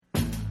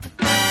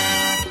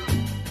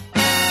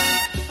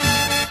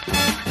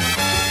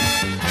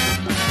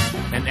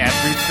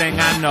everything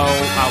I know,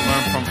 I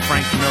learned from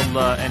Frank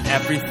Miller, and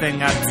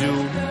everything I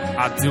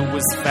do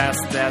as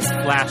fast as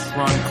flash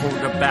run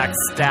quarterback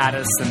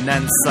status, and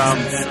then some.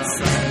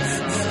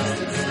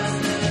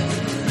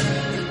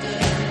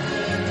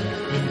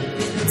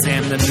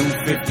 Damn, the new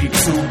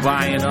 52,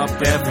 buying up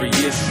every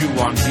issue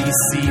on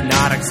DC,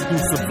 not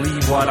exclusively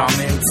what I'm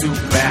into.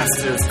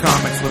 Bastards,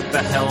 comics with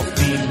the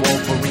healthy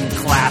Wolverine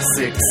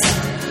classics.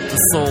 The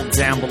soul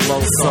down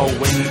below, so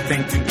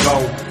anything can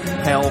go.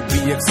 Hell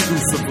be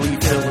exclusively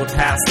filled with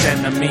past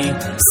enemy,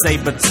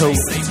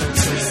 Sabertooth.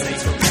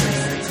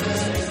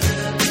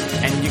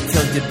 And you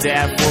killed your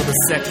dad for the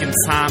second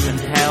time in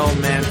hell,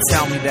 man.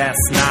 Tell me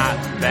that's not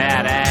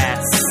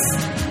badass.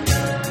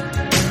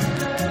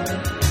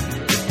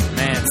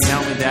 Man,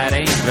 tell me that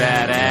ain't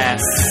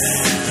badass.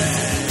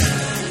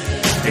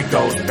 It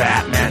goes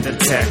Batman,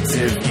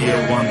 Detective,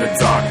 Year One, The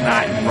Dark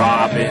Knight, and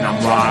Robin.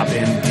 I'm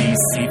robbing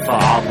DC for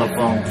all of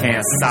them,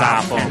 can't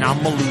stop them. And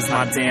I'ma lose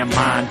my damn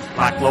mind,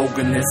 like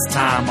Logan this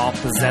time. All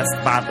possessed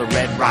by the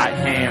red right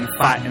hand,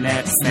 fighting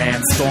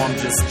X-Man. Storm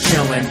just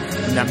chilling,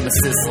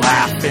 Nemesis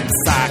laughing.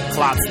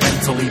 Cyclops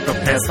mentally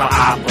prepares for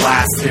eye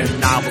blasting.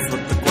 Novels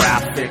with the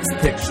graphics,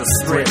 picture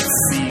strips.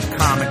 See,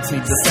 comics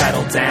need to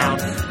settle down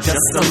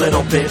just a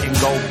little bit and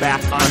go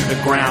back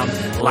underground.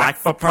 Like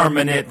for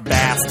permanent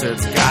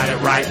bastards, got it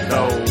right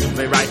though.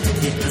 They write to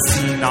keep the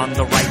scene on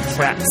the right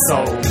track,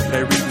 so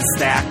they read the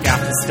stack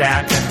after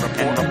stack and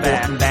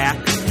reporting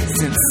back.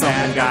 Since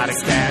someone gotta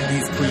keep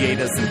these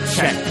creators in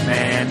check,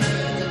 man.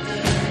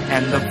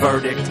 And the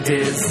verdict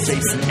is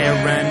Jason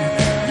Aaron,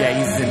 yeah,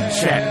 he's in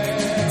check.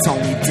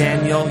 Tony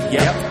Daniel,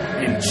 yep,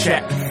 in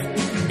check.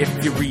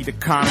 If you read a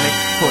comic,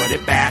 put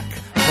it back.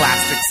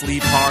 Plastic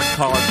sleeve, hard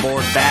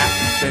cardboard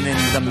back. Then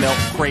in the milk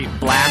crate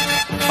black.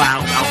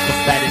 Filed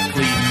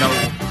alphabetically,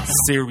 no,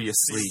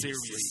 seriously.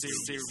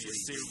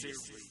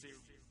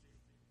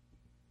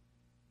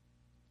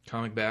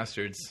 Comic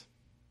Bastards.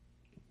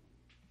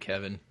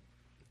 Kevin.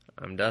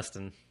 I'm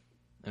Dustin.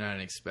 And I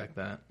didn't expect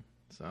that,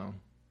 so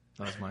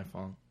that was my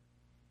fault.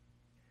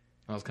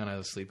 I was kind of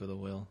asleep at the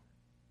wheel.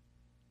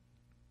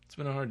 It's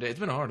been a hard day. It's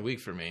been a hard week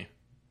for me.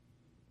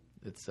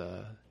 It's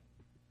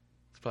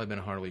probably been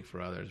a hard week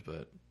for others,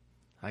 but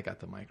I got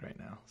the mic right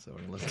now, so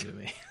listen to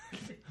me.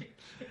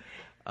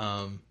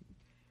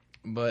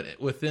 But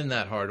within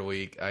that hard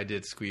week, I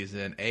did squeeze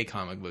in a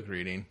comic book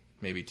reading,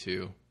 maybe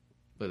two,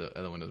 but the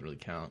other one doesn't really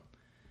count.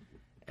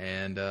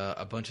 And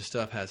a bunch of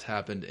stuff has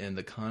happened in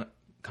the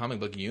comic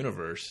book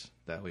universe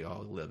that we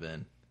all live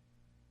in,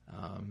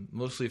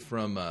 mostly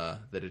from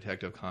the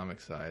Detective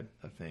Comics side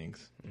of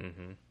things.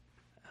 Mm-hmm.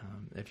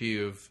 If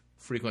you've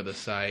frequented the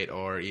site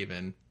or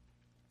even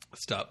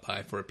stopped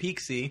by for a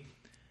peek-see,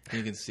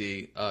 you can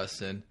see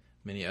us and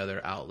many other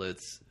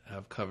outlets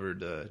have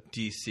covered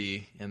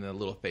DC and the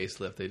little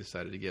facelift they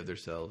decided to give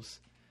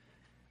themselves.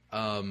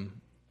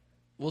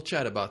 We'll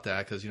chat about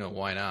that because,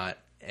 why not?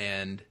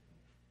 And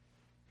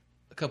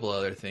a couple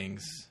other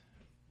things.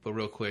 But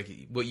real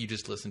quick, what you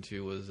just listened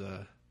to was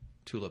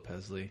Tula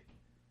Pesley.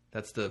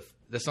 The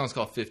song's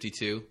called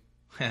 52.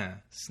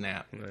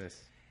 Snap. Nice.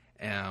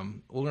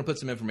 We're going to put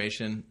some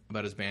information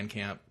about his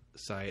Bandcamp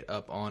site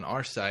up on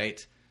our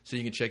site so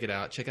you can check it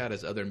out. Check out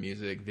his other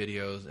music,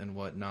 videos, and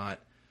whatnot.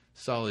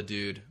 Solid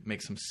dude.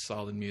 Makes some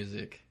solid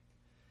music.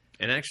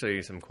 And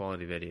actually some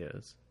quality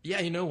videos.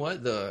 Yeah, you know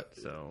what? The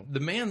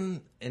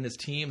man and his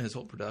team, his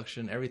whole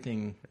production,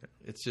 everything,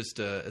 it's just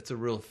it's a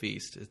real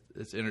feast.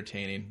 It's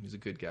entertaining. He's a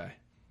good guy.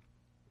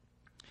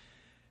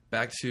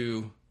 Back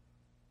to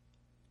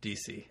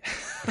DC.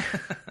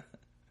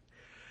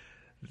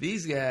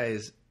 These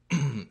guys,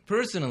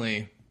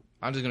 personally,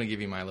 I'm just going to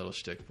give you my little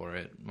shtick for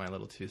it, my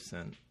little 2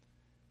 cents.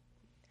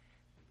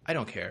 I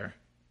don't care.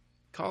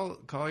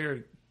 Call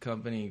your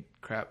company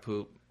Crap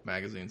Poop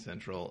Magazine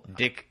Central.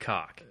 Dick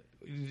Cock.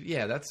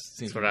 Yeah, that's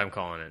what I'm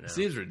calling it now.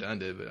 Seems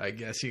redundant, but I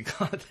guess you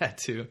call it that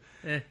too.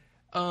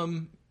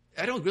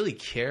 I don't really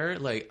care.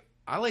 Like,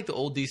 I like the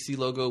old DC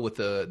logo with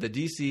the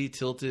DC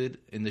tilted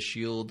and the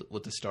shield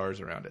with the stars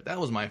around it. That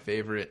was my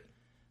favorite.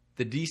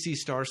 The DC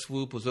star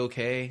swoop was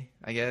okay,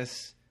 I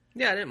guess.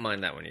 Yeah, I didn't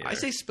mind that one either. I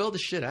say spell the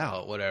shit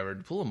out, whatever.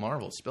 Pull a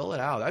Marvel, spell it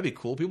out. That'd be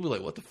cool. People be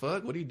like, what the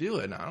fuck? What are you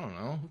doing? I don't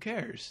know. Who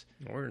cares?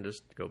 Or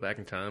just go back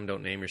in time.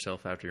 Don't name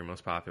yourself after your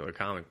most popular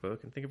comic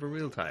book and think of a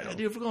real title. Yeah,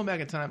 dude, if we're going back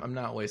in time, I'm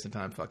not wasting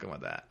time fucking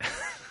with that.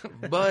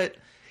 But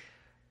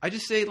I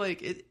just say,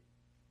 like,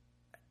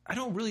 I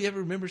don't really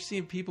ever remember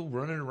seeing people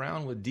running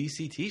around with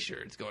DC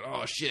t-shirts going,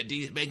 oh,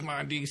 shit, make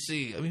mine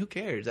DC. I mean, who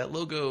cares? That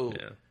logo,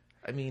 yeah.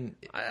 I mean...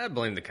 I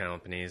blame the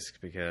companies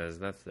because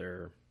that's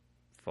their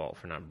fault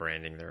for not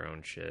branding their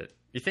own shit.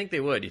 You think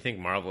they would. You think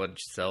Marvel would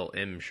sell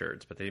M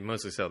shirts, but they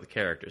mostly sell the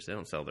characters. They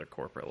don't sell their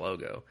corporate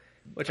logo,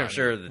 which I'm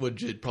sure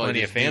would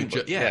plenty of fans...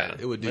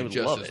 it would do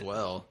just as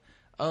well.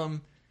 I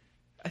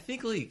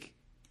think, like,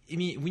 I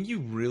mean, when you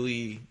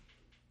really,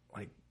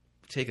 like,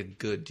 take a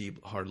good,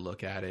 deep, hard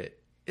look at it,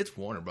 it's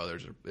Warner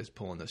Brothers is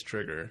pulling this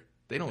trigger.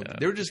 They don't. Yeah,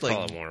 they're just like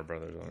call it Warner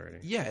Brothers already.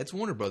 Yeah, it's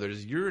Warner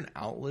Brothers. You're an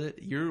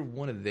outlet. You're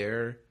one of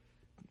their,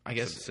 I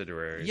guess,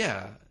 subsidiaries.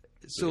 Yeah.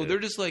 So they're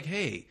just like,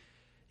 hey,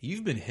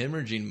 you've been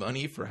hemorrhaging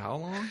money for how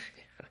long?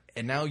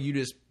 And now you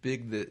did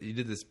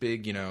this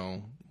big,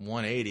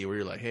 180 where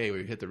you're like, hey,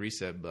 we hit the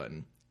reset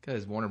button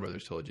because Warner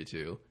Brothers told you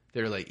to.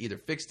 They're like, either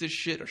fix this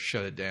shit or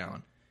shut it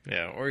down.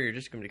 Yeah, or you're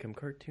just going to become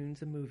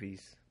cartoons and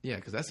movies. Yeah,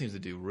 because that seems to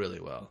do really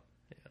well.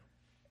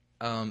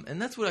 Yeah.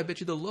 And that's what I bet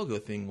you the logo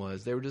thing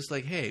was. They were just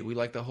like, hey, we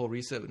like the whole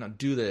reset, but now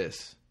do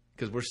this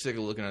because we're sick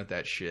of looking at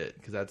that shit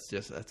because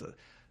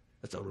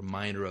that's a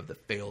reminder of the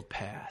failed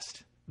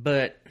past.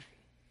 But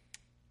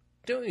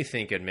don't you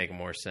think it'd make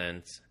more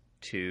sense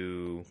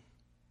to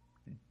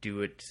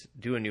do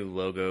a new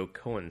logo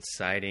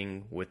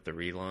coinciding with the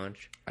relaunch?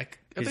 I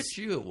bet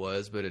you it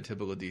was, but in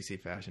typical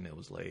DC fashion, it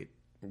was late.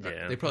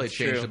 Yeah, they probably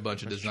changed a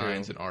bunch of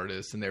designs and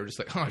artists, and they were just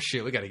like, "Oh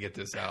shit, we got to get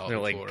this out." They're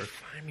like,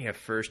 "Find me a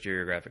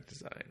first-year graphic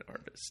design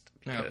artist."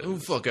 Yeah,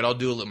 fuck it, I'll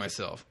do it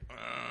myself.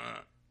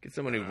 Get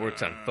someone who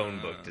works on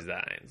phone book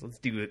designs. Let's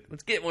do it.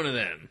 Let's get one of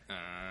them.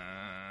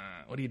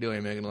 What are you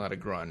doing? Making a lot of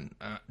grunt.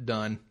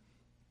 Done.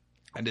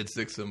 I did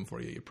 6 of them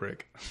for you, you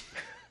prick.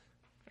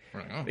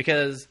 Like, oh.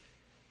 Because,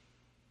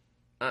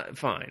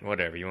 fine,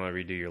 whatever. You want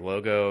to redo your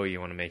logo. You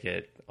want to make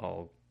it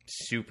all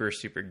super,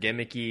 super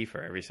gimmicky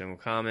for every single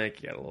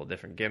comic. You got a little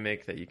different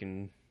gimmick that you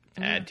can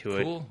add to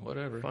it. Cool,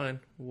 whatever. Fine,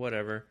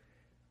 whatever.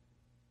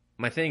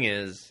 My thing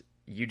is,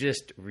 you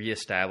just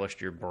reestablished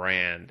your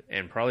brand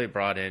and probably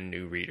brought in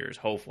new readers,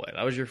 hopefully.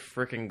 That was your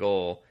freaking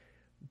goal,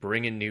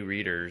 bring in new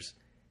readers.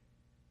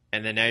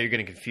 And then now you're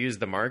going to confuse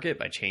the market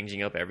by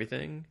changing up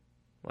everything?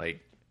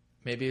 Like,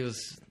 maybe it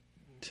was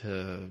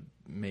to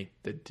make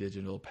the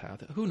digital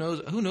path. Who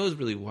knows? Who knows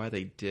really why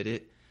they did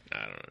it?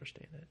 I don't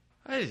understand it.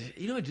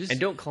 And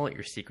don't call it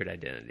your secret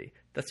identity.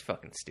 That's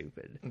fucking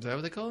stupid. Is that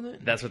what they call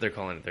it? That's what they're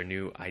calling it. Their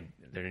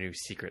new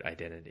secret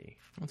identity.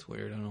 That's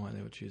weird. I don't know why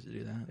they would choose to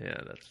do that. Yeah,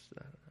 I don't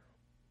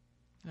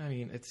know. I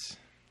mean, it's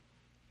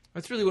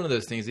really one of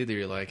those things. Either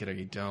you like it or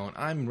you don't.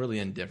 I'm really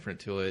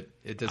indifferent to it.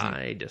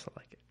 I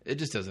dislike it. It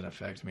just doesn't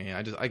affect me.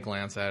 I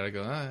glance at it. I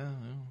go, oh, yeah,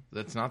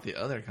 that's not the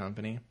other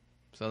company.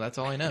 So that's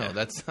all I know. Yeah.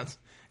 That's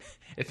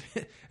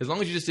as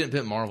long as you just didn't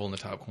put Marvel in the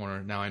top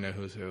corner. Now I know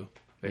who's who,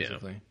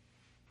 basically,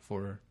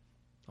 for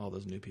all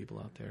those new people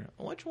out there.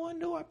 Which one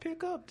do I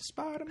pick up? The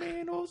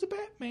Spider-Man or the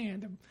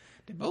Batman?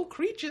 They're both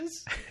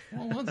creatures.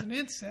 One's an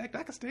insect.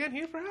 I can stand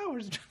here for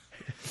hours.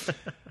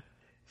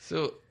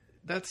 So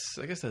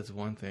I guess that's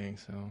one thing.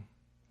 So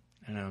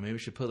I don't know. Maybe we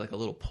should put like a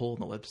little poll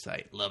on the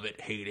website. Love it,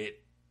 hate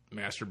it,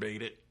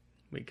 masturbate it.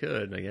 We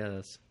could, I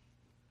guess.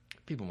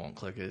 People won't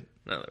click it.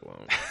 No, they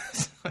won't.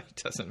 So it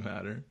doesn't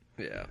matter.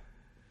 Yeah.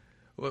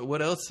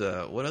 What else?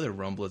 What other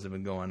rumblings have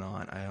been going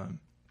on?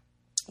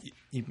 Do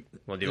you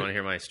want to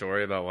hear my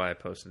story about why I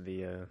posted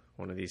the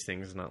one of these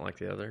things not like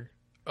the other?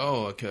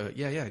 Oh, okay.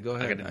 Yeah. Go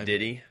ahead. I got a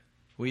ditty.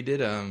 We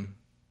did.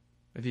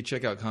 If you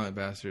check out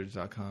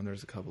comicbastards.com,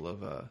 there's a couple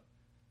of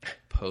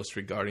posts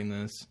regarding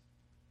this.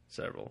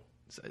 Several.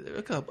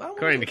 A couple.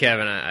 According to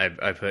Kevin,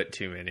 I put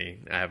too many.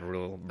 I have a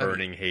real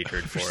burning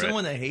hatred for it. For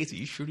someone that hates it,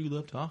 you sure do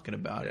love talking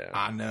about it.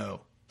 I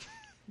know.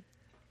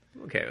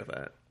 I'm okay with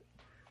that.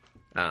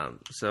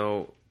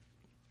 So,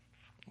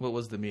 what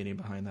was the meaning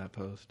behind that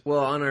post? Well,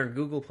 on our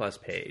Google Plus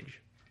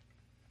page,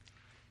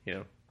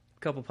 a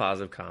couple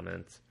positive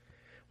comments.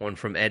 One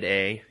from Ed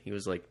A. He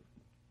was like,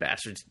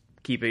 "Bastards,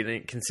 keeping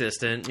it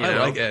consistent." I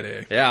like Ed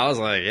A. Yeah, I was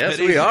like, "Yes,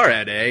 we are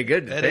Ed A.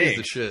 Good, Ed A's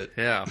the shit."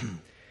 Yeah.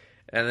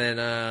 And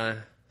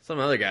then some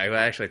other guy who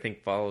I actually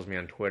think follows me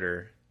on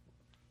Twitter,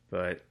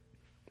 but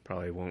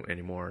probably won't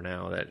anymore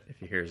now that if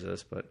he hears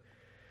this. But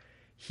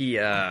he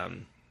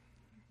told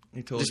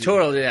just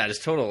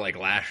total like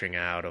lashing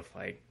out of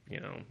like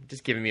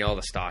just giving me all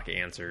the stock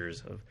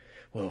answers of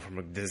from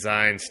a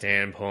design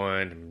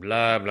standpoint and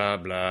blah blah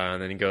blah,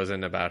 and then he goes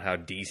into about how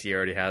DC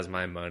already has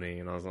my money,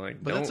 and I was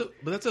like, but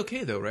that's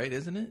okay though, right?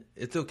 Isn't it?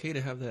 It's okay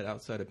to have that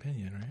outside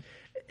opinion, right?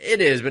 It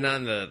is, but not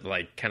in the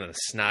like kind of the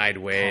snide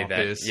way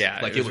pompous,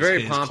 like it was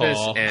very pompous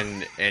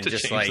and to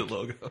just change like the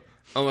logo.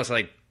 Almost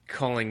like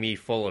calling me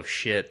full of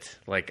shit,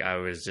 like I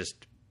was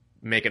just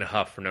making a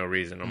huff for no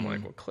reason. I'm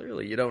like, well,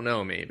 clearly you don't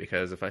know me,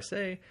 because if I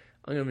say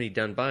I'm going to be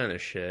done buying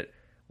this shit,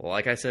 well,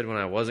 like I said when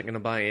I wasn't going to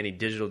buy any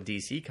digital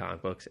DC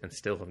comic books, and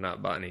still have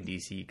not bought any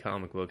DC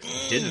comic books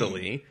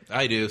digitally.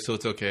 I do, so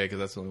it's okay because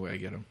that's the only way I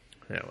get them.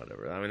 Yeah,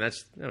 whatever.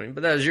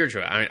 But that was your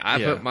choice.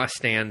 I put my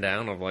stand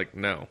down of like,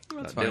 no,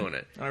 not doing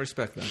it. I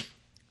respect that.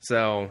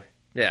 So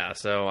I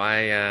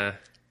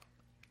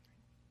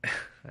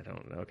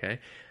don't know. Okay,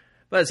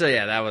 but so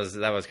yeah, that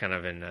was kind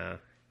of in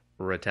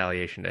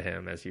retaliation to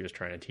him, as he was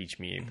trying to teach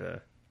me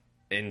the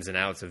ins and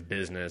outs of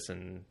business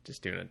and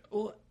just doing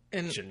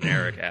a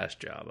generic ass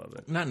job of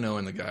it. Not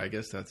knowing the guy, I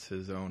guess that's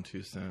his own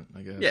 2 cents.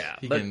 I guess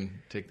he can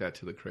take that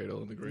to the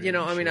cradle and the grave.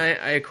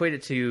 I equate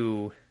it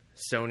to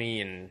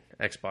Sony and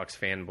Xbox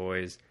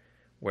fanboys,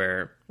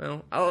 where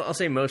I'll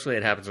say mostly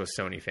it happens with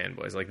Sony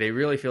fanboys. Like they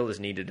really feel this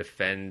need to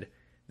defend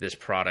this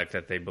product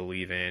that they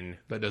believe in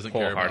that doesn't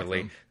wholeheartedly.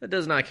 care about them. That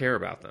does not care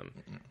about them.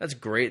 That's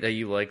great that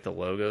you like the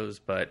logos,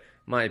 but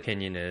my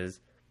opinion is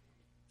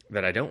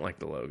that I don't like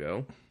the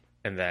logo,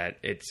 and that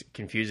it's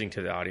confusing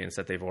to the audience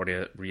that they've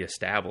already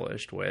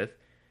reestablished with,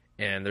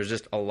 And there's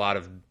just a lot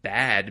of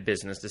bad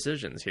business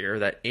decisions here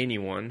that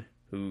anyone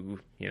who,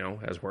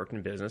 has worked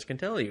in business can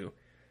tell you.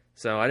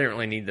 So I didn't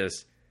really need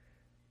this,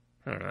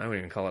 I don't know, I wouldn't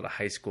even call it a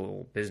high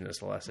school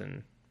business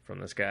lesson from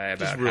this guy about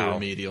just real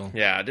remedial.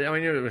 Yeah, I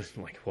mean, it was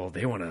like, well,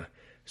 they want to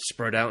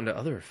spread out into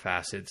other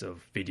facets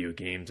of video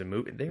games and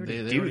movies. They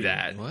already do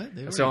that.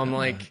 What? So I'm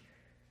like,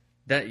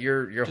 that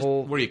your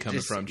whole... Where are you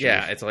coming from, Chief?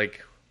 Yeah, it's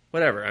like...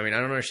 Whatever. I mean, I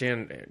don't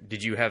understand.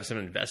 Did you have some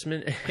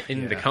investment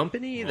in the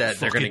company that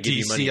they're going to give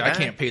you money back? I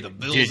can't pay the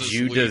bills. Did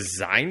you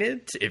design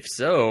it? If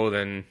so,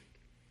 then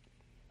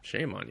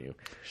shame on you.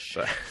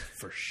 But,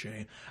 for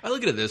shame. I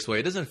look at it this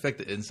way. It doesn't affect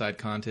the inside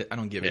content. I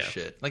don't give a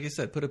shit. Like I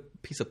said, put a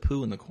piece of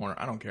poo in the corner.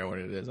 I don't care what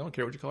it is. I don't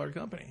care what you call your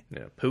company.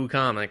 Yeah, Poo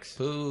Comics.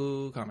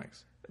 Poo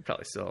Comics. They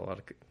probably sell a lot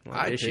of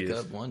I'd issues. pick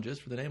up one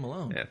just for the name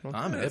alone. Yeah. Well,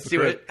 I'm a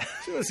hypocrite.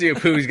 Let's see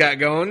what Pooh's got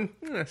going.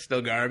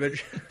 Still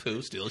garbage.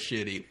 Pooh's still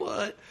shitty.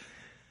 What?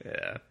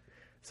 Yeah.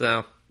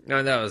 So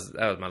no, that was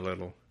my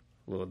little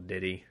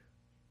ditty,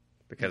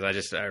 because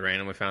I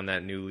randomly found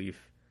that New Leaf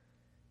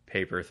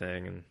paper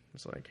thing and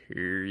was like,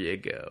 here you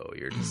go,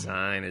 your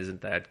design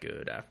isn't that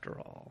good after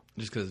all.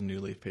 Just because New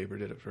Leaf paper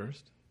did it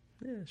first?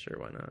 Yeah, sure,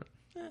 why not?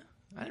 Yeah,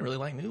 I didn't really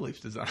like New Leaf's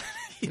design.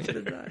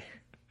 Neither did I.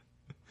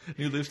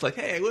 New Leaf's like,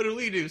 hey, what do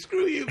we do?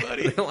 Screw you,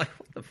 buddy. They're like,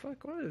 what the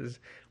fuck? What's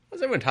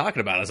everyone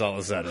talking about us all of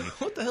a sudden?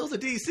 What the hell's a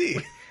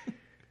DC?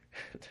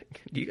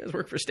 Do you guys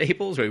work for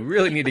Staples? We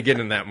really need to get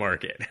in that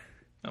market.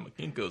 I'm a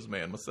Kinko's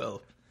man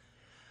myself.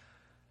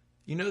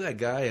 You know that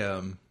guy,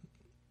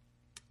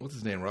 what's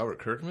his name, Robert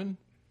Kirkman?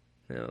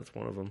 Yeah, that's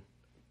one of them.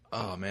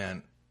 Oh,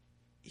 man.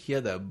 He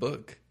had that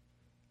book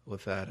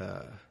with that,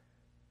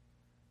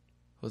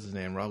 what's his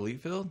name, Rob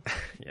Liefeld?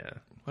 Yeah.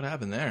 What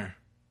happened there?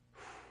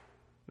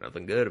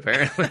 Nothing good,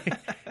 apparently.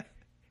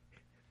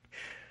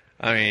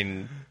 I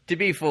mean, to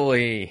be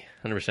fully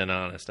 100%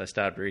 honest, I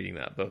stopped reading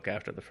that book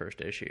after the first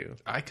issue.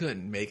 I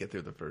couldn't make it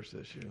through the first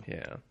issue.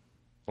 Yeah.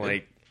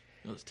 Like...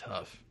 It was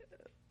tough.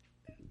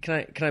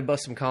 Can I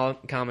bust some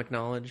comic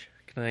knowledge?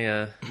 Can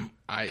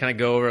I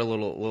go over a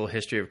little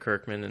history of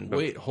Kirkman and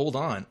wait? Hold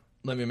on.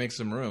 Let me make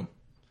some room.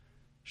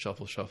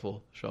 Shuffle,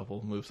 shuffle,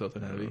 shuffle. Move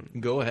something heavy.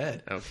 Go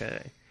ahead.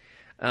 Okay.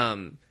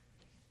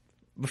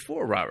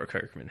 Before Robert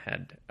Kirkman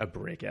had a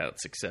breakout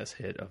success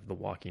hit of The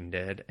Walking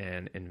Dead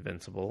and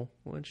Invincible,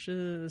 which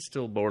is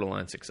still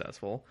borderline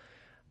successful,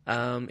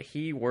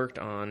 he worked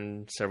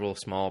on several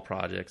small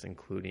projects,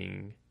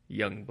 including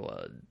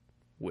Youngblood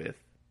with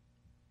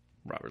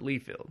Robert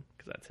Liefeld,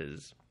 because that's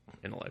his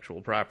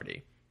intellectual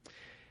property.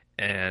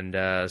 And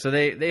so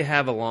they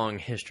have a long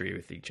history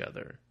with each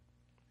other.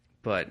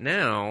 But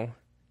now,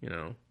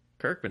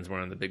 Kirkman's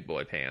wearing the big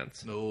boy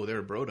pants. Oh,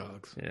 they're bro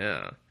dogs.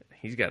 Yeah.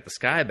 He's got the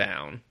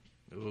Skybound.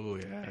 Oh,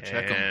 yeah.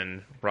 Check him.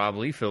 And Rob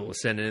Liefeld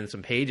was sending in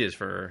some pages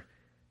for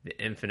the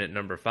Infinite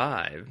number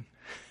 5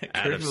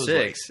 out of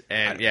 6.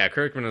 Like,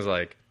 Kirkman was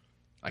like,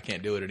 I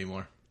can't do it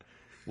anymore.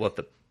 What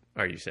the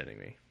are you sending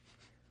me?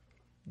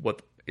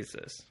 What is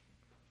this?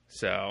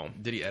 So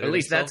did he edit at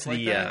least that's like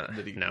the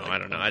that? No, I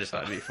don't know. I just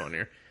thought it'd be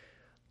funnier.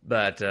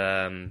 But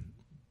so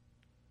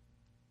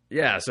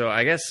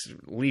I guess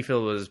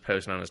Liefeld was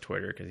posting on his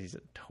Twitter because he's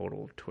a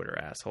total Twitter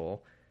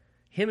asshole.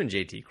 Him and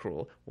JT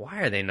Cruel,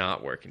 why are they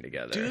not working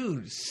together?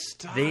 Dude,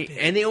 stop it.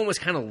 And they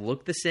almost kind of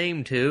look the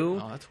same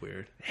too. Oh, that's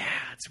weird. Yeah,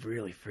 it's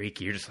really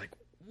freaky. You're just like,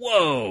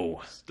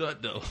 whoa.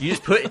 Stud double. You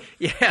just put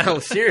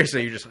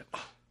seriously, you're just like,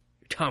 oh,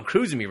 you're Tom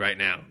Cruise in me right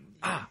now.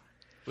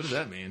 What does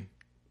that mean?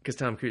 Because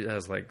Tom Cruise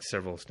has like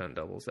several stunt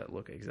doubles that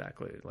look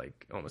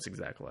almost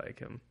exactly like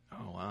him.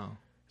 Oh, wow.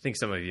 I think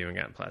some of you have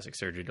gotten plastic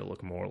surgery to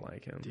look more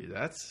like him. Dude,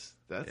 that's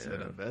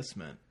an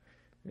investment.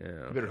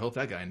 Yeah. You better hope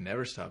that guy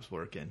never stops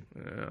working.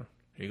 Yeah.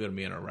 Are you going to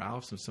be in a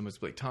Ralph's and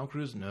somebody's like, Tom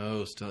Cruise?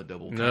 No, stunt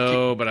double.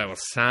 No, but I will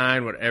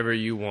sign whatever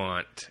you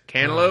want.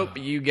 Cantaloupe,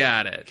 you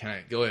got it.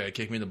 Go ahead,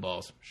 kick me in the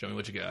balls. Show me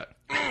what you got.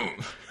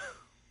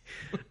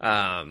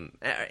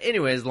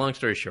 Anyways, long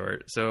story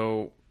short,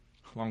 so...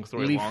 Long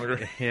story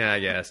longer? Yeah, I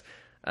guess.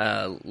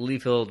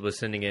 Liefeld was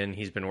sending in,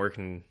 he's been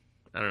working,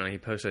 I don't know, he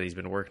posted he's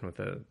been working with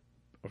a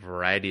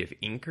variety of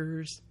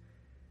inkers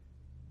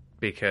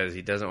because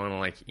he doesn't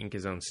want to ink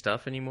his own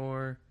stuff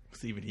anymore.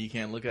 So even he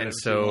can't look at it. And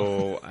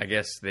so I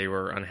guess they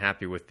were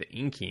unhappy with the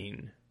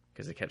inking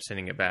because they kept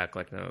sending it back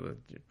no,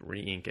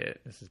 re-ink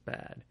it. This is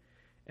bad.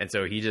 And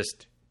so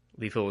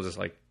Liefeld was just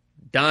like,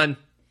 done.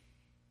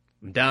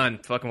 I'm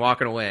done. Fucking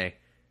walking away.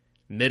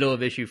 Middle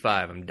of issue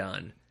 5, I'm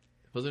done.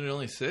 Wasn't it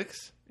only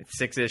 6? It's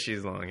 6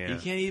 issues long, yeah. You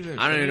can't even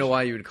I don't even know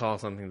why you would call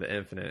something the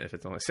Infinite if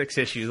it's only 6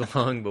 issues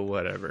long, but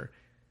whatever.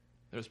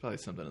 There's probably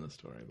something in the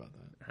story about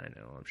that. I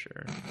know, I'm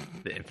sure.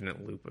 The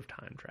infinite loop of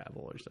time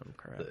travel or some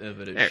crap. The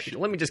infinite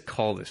let me just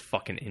call this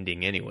fucking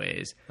ending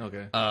anyways.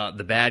 Okay.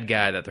 The bad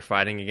guy that they're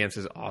fighting against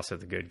is also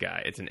the good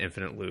guy. It's an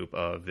infinite loop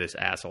of this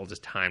asshole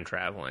just time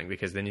traveling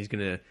because then he's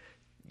going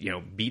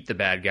to, beat the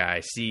bad guy,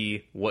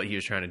 see what he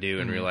was trying to do,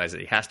 and realize that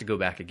he has to go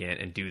back again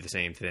and do the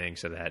same thing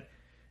so that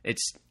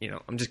it's,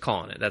 I'm just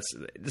calling it. That's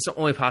the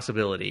only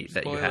possibility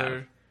that you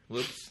have.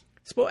 Whoops.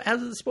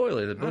 As a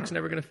spoiler, the book's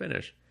never going to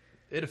finish.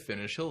 It'll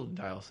finish. He'll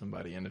dial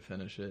somebody in to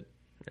finish it.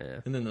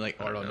 Yeah. And then like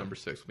art on number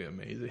 6 will be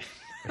amazing.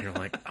 And you're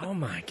like, oh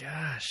my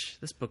gosh,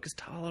 this book is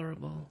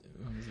tolerable.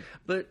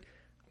 But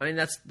I mean,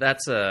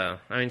 that's I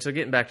mean, so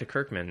getting back to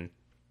Kirkman,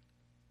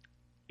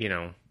 you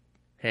know,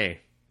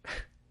 hey,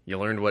 you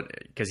learned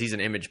because he's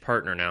an Image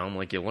partner now. I'm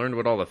like, you learned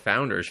what all the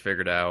founders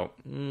figured out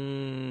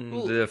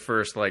the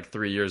first like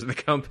 3 years of the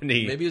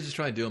company. Maybe he's just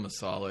trying to do him a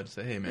solid.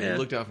 Say, hey man, you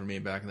looked out for me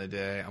back in the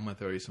day. I'm gonna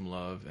throw you some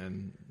love,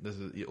 and this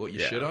is what you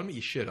shit on me.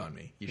 You shit on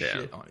me. You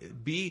shit on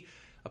it. Be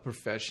a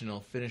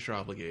professional. Finish your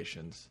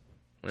obligations.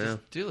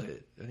 Just do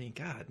it. I mean,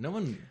 God, no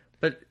one.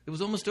 But it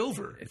was almost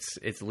over.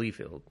 It's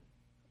Leafield.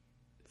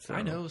 So.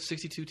 I know,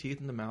 62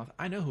 teeth in the mouth.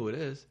 I know who it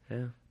is.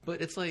 Yeah.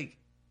 But it's like,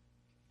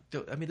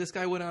 I mean, this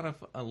guy went out on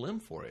a limb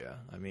for you.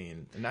 I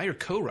mean, and now you're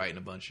co-writing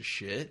a bunch of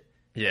shit.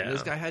 Yeah. And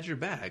this guy had your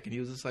back, and he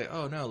was just like,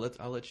 oh no,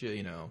 I'll let you.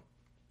 You know,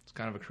 it's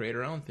kind of a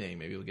creator-owned thing.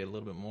 Maybe we'll get a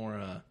little bit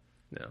more,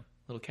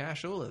 little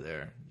cashola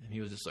there. And he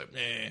was just like,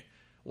 nah,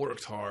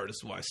 worked hard. This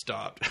is why I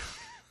stopped.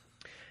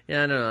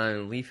 Yeah,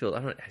 no, Leafield.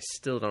 I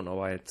still don't know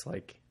why it's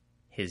like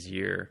his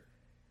year.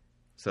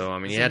 So I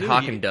mean, he had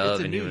Hawk and Dove,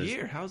 it's a and new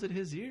year. How's it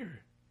his year?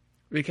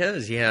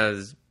 Because he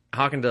has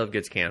Hawk and Dove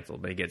gets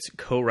canceled, but he gets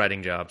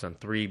co-writing jobs on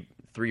three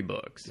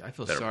books. I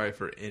feel sorry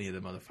for any of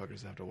the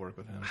motherfuckers that have to work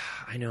with him.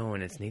 I know,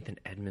 and it's Nathan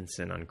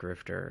Edmondson on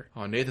Grifter.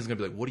 Oh, Nathan's gonna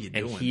be like, "What are you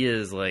doing?" And he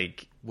is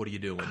like, "What are you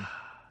doing?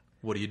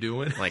 What are you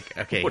doing?" Like,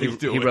 okay, what are you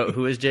doing? He wrote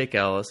Who Is Jake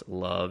Ellis?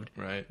 Loved.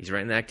 Right. He's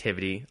writing The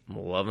Activity. I'm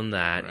loving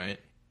that. Right.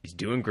 He's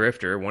doing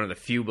Grifter, one of the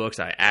few books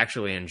I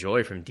actually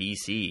enjoy from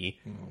DC.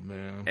 Oh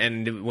man!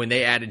 And when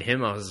they added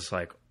him, I was just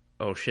like,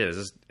 "Oh shit!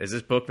 Is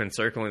this book been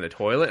circling the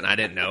toilet?" And I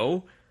didn't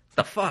know.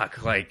 The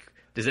fuck, like.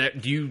 Does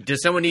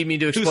someone need me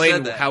to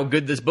explain how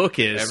good this book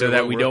is so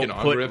that we don't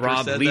put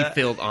Rob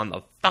Liefeld on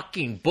the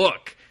fucking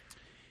book?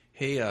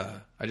 Hey,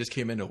 I just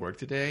came into work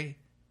today,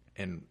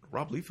 and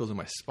Rob Liefeld's in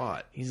my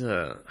spot. He's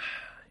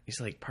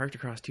like parked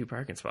across 2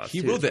 parking spots.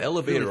 He rode the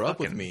elevator up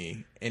with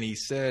me, and he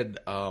said,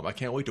 "I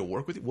can't wait to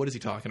work with you." What is he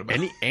talking about?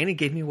 And he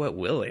gave me Wet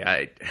Willie.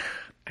 I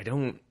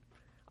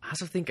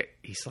also think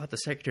he slapped the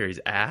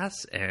secretary's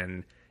ass.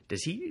 And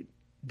does he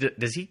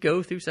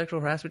go through sexual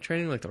harassment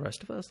training like the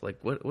rest of us? Like,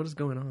 what is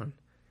going on?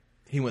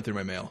 He went through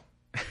my mail.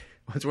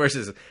 What's worse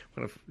is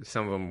when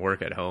some of them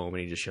work at home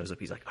and he just shows up.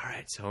 He's like, all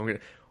right, so I'm going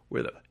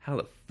to, how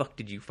the fuck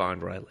did you find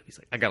where I live? He's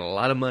like, I got a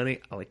lot of money.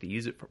 I like to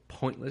use it for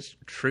pointless,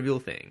 trivial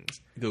things.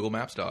 Google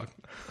Maps, dog.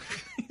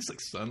 He's like,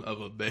 son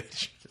of a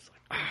bitch. Just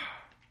like,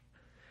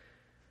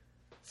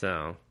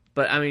 So,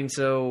 but I mean,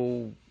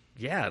 so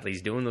yeah,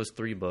 he's doing those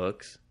 3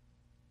 books.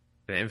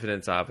 The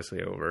Infinite's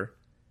obviously over.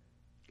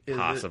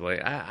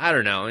 Possibly. I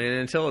don't know. I mean,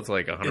 until it's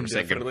like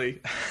 100%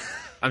 good.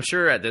 I'm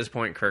sure at this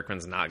point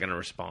Kirkman's not going to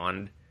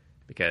respond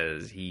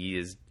because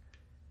he's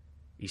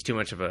too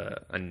much of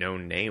a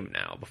known name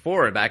now.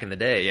 Before, back in the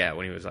day, yeah,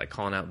 when he was like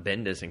calling out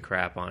Bendis and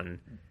crap on,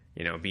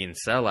 being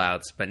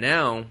sellouts. But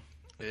now,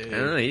 I don't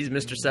know, he's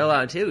Mr.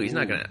 Sellout too. He's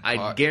not going to,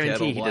 I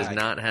guarantee he does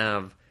not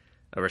have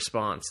a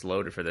response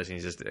loaded for this. And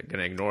he's just going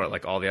to ignore it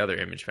like all the other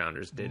Image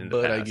founders did in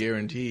the past. But I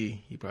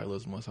guarantee he probably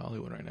lives in West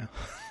Hollywood right now.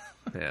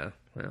 Yeah,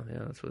 well,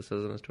 yeah, that's what it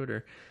says on his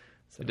Twitter.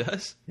 So, it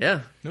does?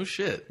 Yeah. No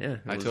shit. Yeah.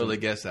 I totally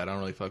guessed that. I don't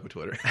really fuck with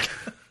Twitter.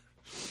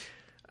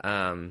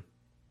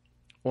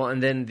 Well,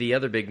 and then the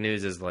other big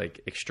news is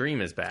like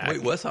Extreme is back.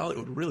 Wait, West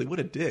Hollywood? Really? What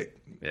a dick.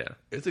 Yeah.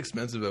 It's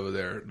expensive over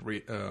there,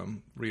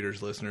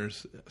 readers,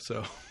 listeners.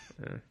 So.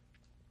 Yeah.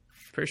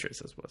 Pretty sure it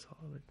says West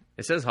Hollywood.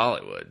 It says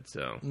Hollywood,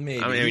 so.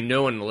 Maybe. I mean,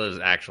 no one lives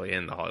actually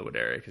in the Hollywood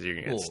area because you're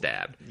going to get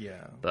stabbed.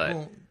 Yeah.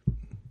 But.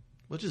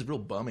 Which is real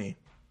bummy.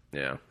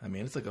 Yeah. I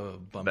mean, it's like a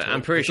bum. But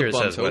I'm pretty sure it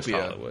says West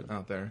Hollywood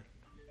out there.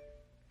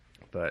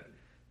 But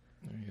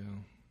there you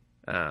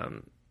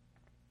go.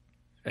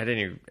 At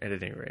any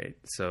rate,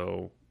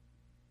 so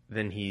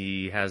then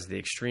he has the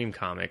Extreme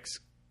Comics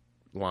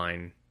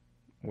line,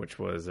 which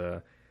was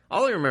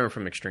all I remember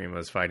from Extreme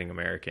was Fighting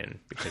American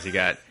because he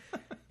got,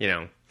 he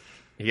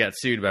got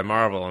sued by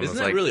Marvel. And Isn't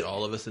that really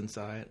all of us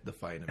inside the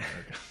Fighting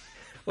America?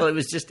 Well, it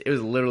was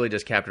literally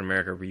just Captain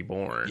America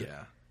Reborn.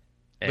 Yeah,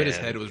 but his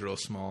head was real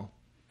small.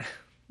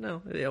 No,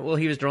 yeah, well,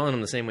 he was drawing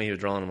him the same way he was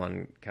drawing him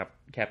on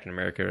Captain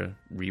America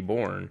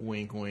Reborn.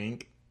 Wink,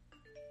 wink.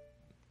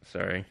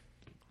 Sorry.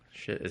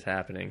 Shit is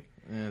happening.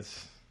 There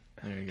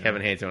you go.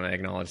 Kevin hates when I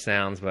acknowledge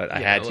sounds, but I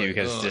had to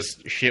because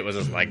just shit was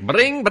just like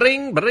bring,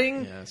 bring,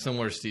 bring. Yeah,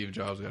 somewhere Steve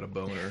Jobs got a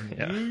boner.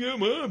 Yeah. You got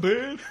my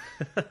man.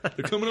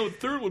 They're coming out with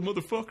the third one,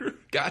 motherfucker.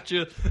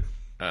 Gotcha.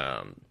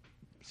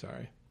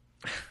 Sorry.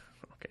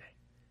 Okay.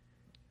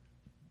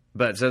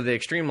 But so the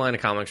Extreme line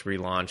of comics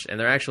relaunched,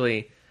 and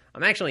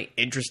I'm actually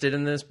interested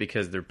in this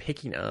because they're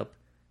picking up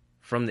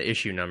from the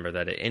issue number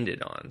that it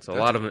ended on. So a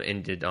lot of them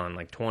ended on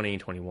like 20,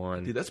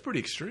 21. Dude, that's pretty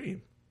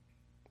extreme.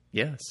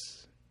 Yes.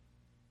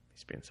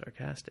 He's being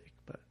sarcastic,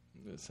 but...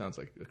 It sounds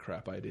like a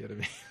crap idea to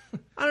me.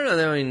 I don't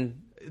know. I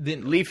mean,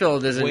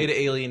 Liefeld isn't... Way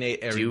to alienate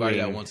everybody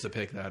that wants to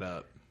pick that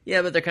up.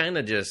 Yeah, but they're kind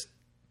of just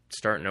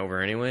starting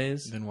over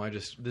anyways. Then why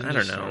just I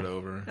don't start know.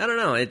 over? I don't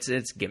know. It's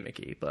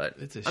gimmicky, but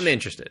I'm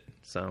interested.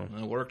 So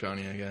it worked on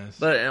you, I guess.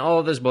 But all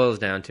of this boils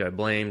down to I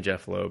blame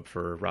Jeff Loeb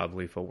for Rob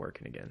Liefeld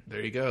working again.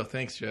 There you go.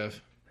 Thanks,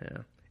 Jeff.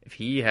 Yeah. If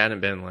he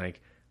hadn't been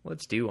like,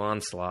 let's do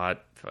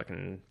Onslaught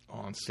fucking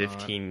Onslaught.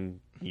 15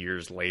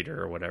 years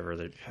later or whatever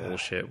the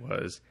bullshit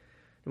was,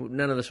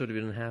 none of this would have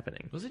been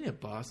happening. Wasn't he a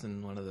boss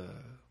in one of the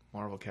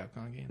Marvel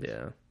Capcom games?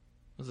 Yeah.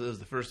 It was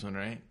the first one,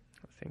 right?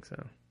 I think so.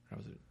 Or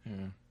was it?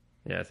 Yeah.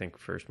 Yeah, I think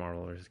first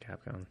Marvel vs.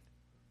 Capcom.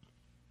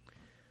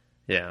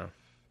 Yeah.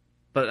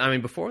 But, I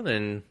mean, before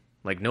then,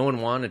 like, no one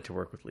wanted to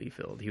work with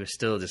Liefeld. He was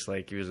still just,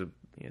 like, he was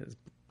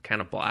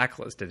kind of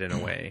blacklisted in a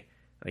way.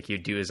 Like,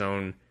 he'd do his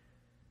own,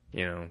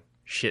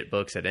 shit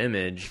books at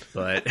Image,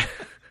 but...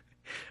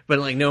 But,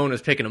 like, no one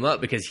was picking him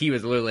up because he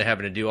was literally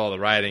having to do all the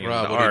writing and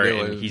the art,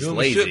 and he's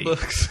lazy. Shit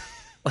books.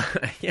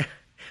 Yeah.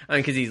 I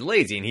mean, because he's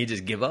lazy, and he'd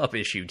just give up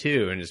issue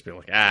 2 and just be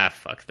like,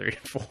 fuck 3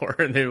 and 4.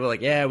 And they were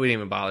like, yeah, we didn't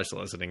even bother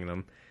soliciting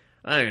them.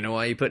 I don't even know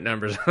why you put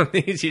numbers on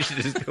these. You should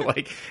just be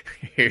like,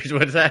 here's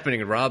what's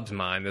happening in Rob's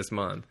mind this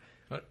month.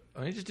 Why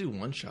don't you just do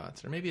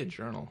one-shots or maybe a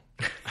journal?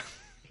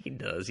 He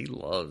does. He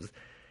loves.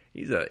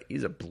 He's a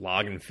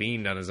blogging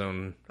fiend on his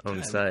own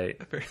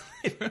site.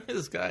 Apparently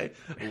this guy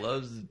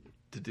loves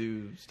to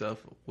do stuff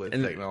with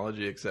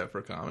technology except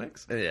for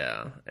comics.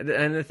 Yeah.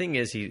 And the thing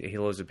is, he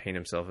loves to paint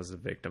himself as a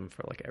victim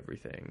for, like,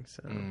 everything.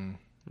 So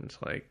it's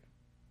like...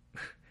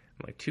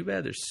 I'm like, too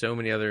bad there's so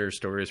many other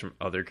stories from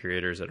other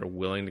creators that are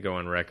willing to go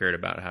on record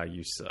about how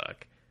you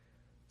suck.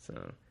 So,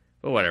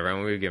 but whatever. I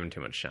mean, we've given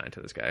too much shine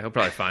to this guy. He'll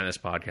probably find this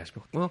podcast.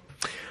 Be like, well,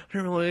 I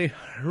don't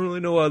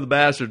really know why the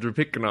bastards are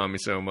picking on me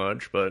so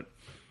much, but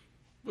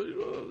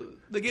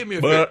they gave me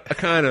I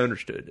kind of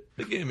understood it.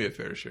 They gave me a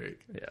fair shake.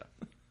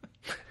 Yeah.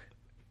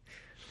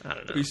 I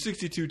don't know. Be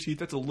 62 teeth.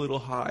 That's a little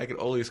high. I can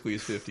only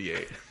squeeze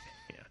 58.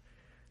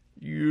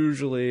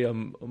 Usually,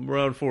 I'm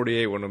around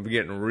 48 when I'm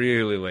getting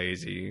really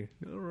lazy.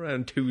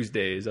 Around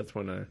Tuesdays, that's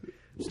when I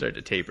start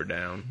to taper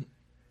down.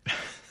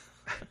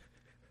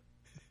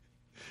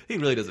 He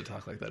really doesn't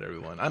talk like that,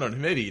 everyone. I don't know.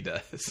 Maybe he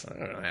does. I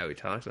don't know how he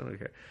talks. I don't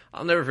care.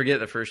 I'll never forget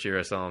the first year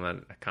I saw him at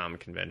a comic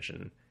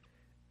convention,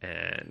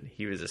 and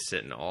he was just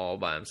sitting all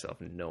by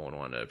himself, and no one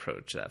wanted to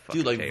approach that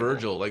fucking dude,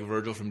 table.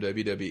 Virgil from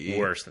WWE.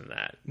 Worse than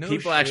that. No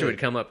people shit. actually would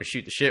come up and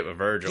shoot the shit with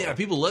Virgil. Yeah,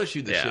 people love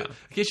shooting the shit.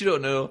 In case you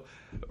don't know,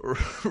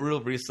 real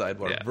brief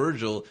sidebar. Yeah.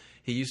 Virgil,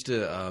 he used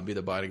to be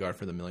the bodyguard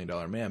for the $1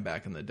 Million Man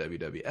back in the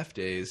WWF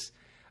days.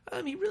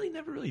 He really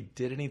never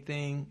did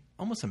anything.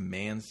 Almost a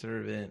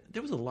manservant.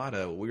 There was a lot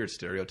of weird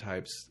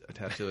stereotypes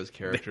attached to his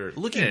character.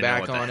 Looking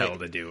back on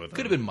it,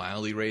 could have been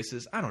mildly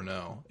racist. I don't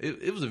know.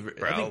 It was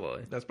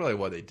probably. That's probably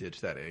why they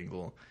ditched that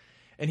angle.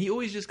 And he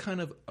always just kind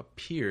of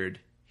appeared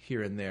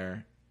here and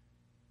there.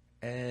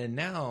 And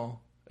now,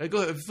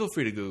 go ahead, feel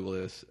free to Google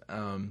this.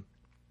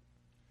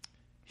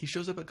 He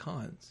shows up at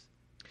cons.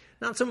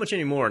 Not so much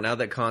anymore, now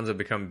that cons have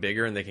become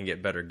bigger and they can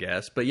get better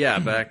guests. But yeah,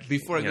 back...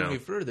 Before I go any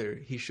further,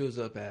 he shows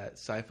up at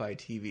Sci-Fi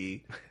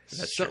TV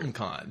something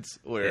cons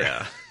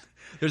where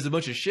there's a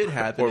bunch of shit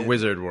happening. Or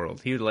Wizard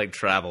World. He would, like,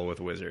 travel with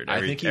Wizard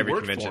every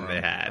convention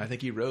they had. I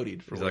think he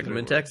roadied for He's like, I'm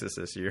in Texas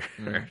this year,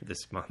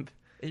 this month.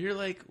 And you're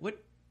like, what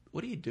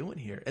are you doing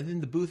here? And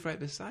then the booth right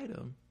beside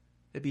him,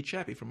 it'd be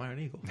Chappie from Iron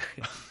Eagle.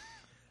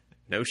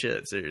 No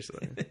shit,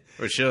 seriously.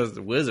 Which shows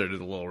the Wizard is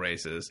a little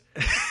racist.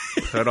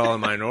 Put all the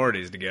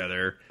minorities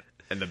together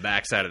in the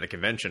backside of the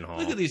convention hall.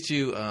 Look at these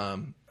two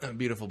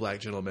beautiful black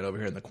gentlemen over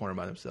here in the corner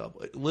by themselves.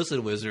 Like,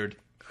 listen, Wizard.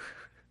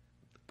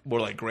 More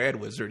like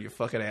Grand Wizard, you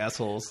fucking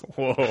assholes.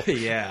 Whoa.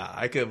 Yeah,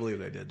 I couldn't believe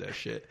they did that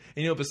shit.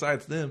 And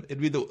besides them, it'd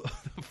be the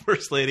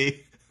first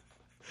lady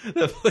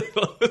that played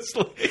Lois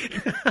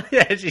Lane.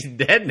 Yeah, she's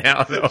dead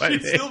now, though.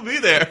 She'd still be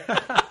there.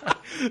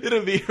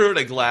 It'd be her in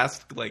a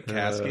glass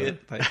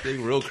casket type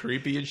thing, real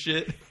creepy and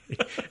shit.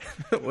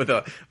 with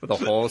a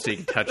hole so you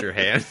can touch her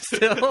hand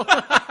still.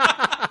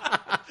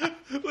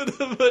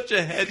 With a bunch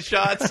of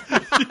headshots.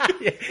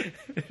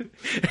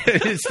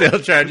 And still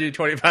charge you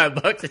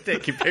 $25 to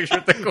take your picture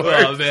with the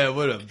corpse. Oh man,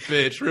 what a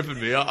bitch,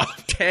 ripping me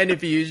off. 10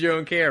 if you use your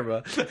own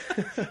camera.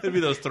 It'd be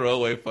those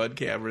throwaway fun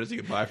cameras you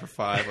can buy for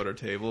 $5 on our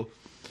table.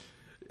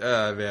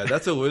 Man,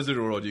 that's a Wizard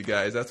World, you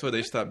guys. That's why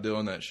they stopped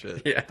doing that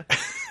shit. Yeah.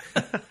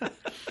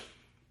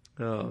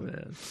 Oh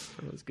man,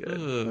 that was good.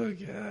 Oh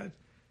god.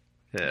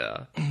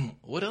 Yeah.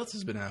 What else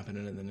has been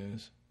happening in the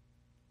news?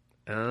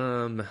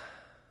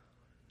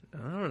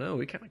 I don't know.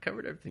 We kind of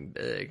covered everything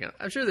big.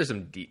 I'm sure there's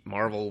some deep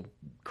Marvel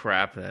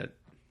crap that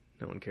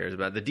no one cares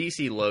about. The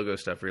DC logo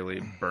stuff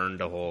really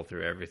burned a hole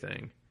through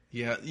everything.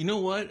 Yeah, you know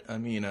what? I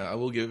mean, I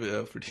will give it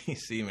up for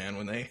DC, man.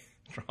 When they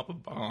drop a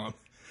bomb,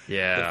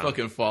 yeah, the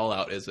fucking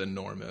fallout is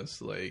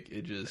enormous. Like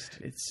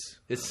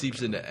it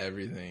seeps into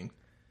everything.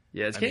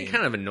 Yeah, it's getting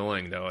kind of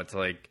annoying though. It's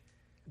like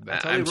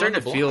I'm starting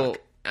to feel.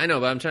 I know,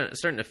 but I'm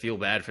starting to feel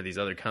bad for these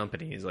other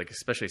companies, like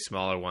especially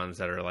smaller ones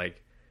that are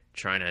like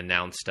trying to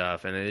announce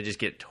stuff, and then they just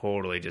get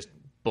totally just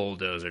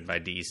bulldozered by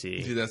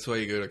DC. Dude, that's why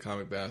you go to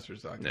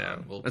comicbastards.com. Yeah.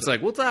 It's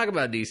like, we'll talk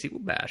about DC, we'll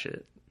bash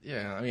it.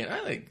 Yeah, I mean,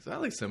 I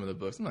like some of the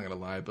books. I'm not gonna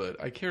lie,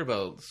 but I care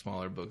about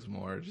smaller books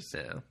more. Just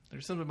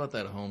there's something about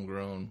that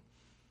homegrown,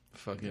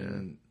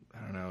 fucking I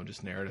don't know,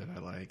 just narrative I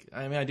like.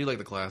 I mean, I do like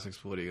the classics.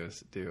 But what are you gonna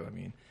do? I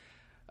mean,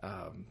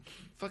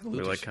 fucking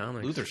Luther, like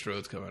comics. Luther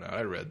Strode's coming out.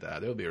 I read that.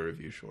 There'll be a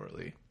review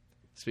shortly.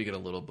 Speaking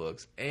of little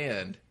books,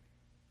 and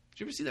did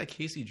you ever see that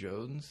Casey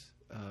Jones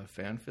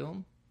fan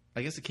film?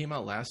 I guess it came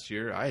out last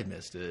year. I had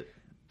missed it.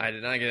 I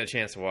did not get a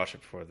chance to watch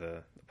it before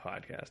the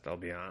podcast. I'll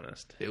be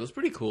honest. It was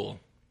pretty cool.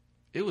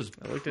 It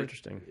looked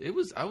interesting.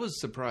 I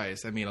was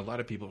surprised. I mean, a lot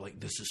of people are like,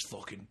 this is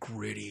fucking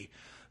gritty.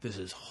 This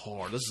is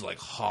hard. This is like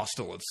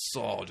Hostel and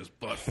Saul just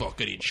butt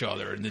fucking each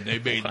other. And then they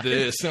made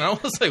this. And I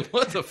was like,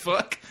 what the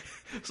fuck?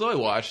 So I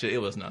watched it. It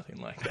was nothing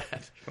like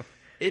that.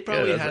 It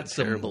probably had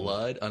some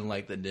blood,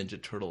 unlike the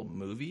Ninja Turtle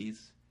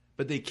movies.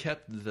 But they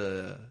kept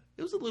it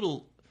was a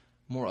little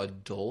more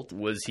adult.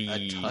 Was he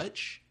a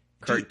touch?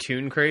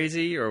 cartoon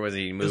crazy or was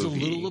he movie? It was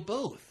a little of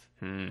both.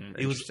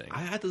 Interesting.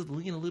 I had to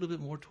lean a little bit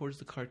more towards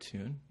the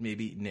cartoon,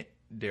 maybe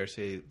dare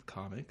say the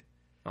comic.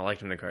 I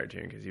liked him in the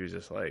cartoon because he was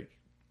just like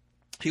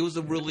he was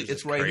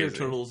it's right crazy. here,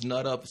 turtles,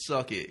 nut up,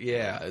 suck it,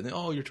 yeah. And then,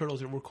 your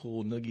turtles we're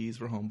cool, nuggies,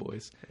 we're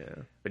homeboys. Yeah,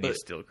 but he's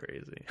still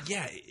crazy.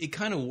 Yeah, it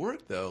kind of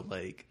worked though.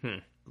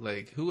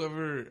 Like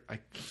whoever,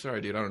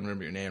 sorry, dude, I don't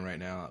remember your name right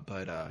now,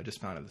 but I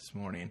just found it this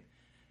morning.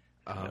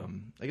 I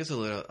guess a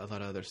lot of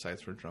other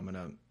sites were drumming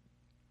up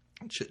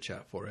chit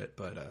chat for it,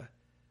 but.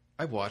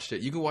 I watched it.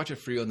 You can watch it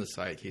free on the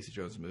site, Casey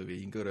Jones Movie.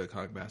 You can go to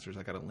Comic Masters.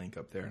 I got a link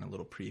up there and a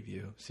little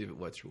preview. See if it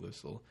wets your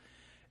whistle.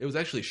 It was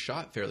actually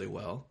shot fairly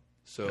well.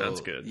 So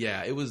that's good.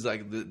 Yeah, it was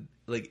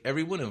like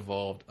everyone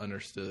involved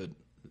understood,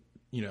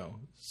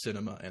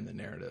 cinema and the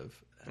narrative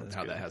and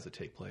how that has to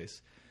take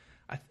place.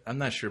 I'm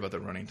not sure about the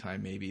running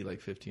time. Maybe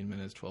like 15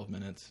 minutes, 12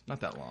 minutes. Not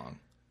that long.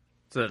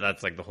 So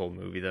that's like the whole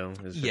movie, though?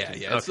 Yeah,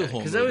 it's the whole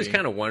movie. Because I always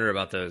kind of wonder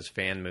about those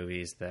fan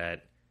movies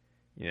that,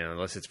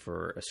 unless it's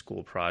for a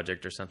school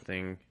project or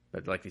something.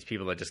 But like these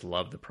people that just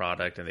love the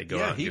product and they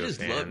go out and do a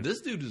fan.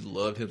 This dude just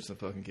loved him some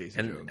fucking Casey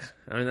Jones.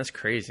 I mean, that's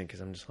crazy because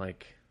I'm just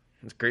like,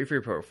 it's great for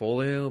your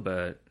portfolio,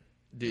 but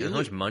how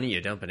much money you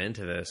dumping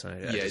into this?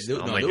 I'm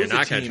like, you're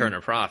not going to turn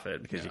a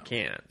profit because you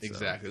can't. So.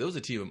 Exactly. There was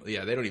a team. They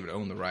don't even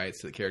own the rights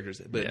to the characters,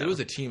 but there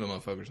was a team of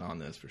motherfuckers on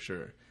this for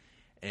sure.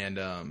 And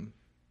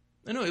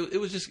I know it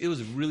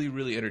was really,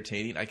 really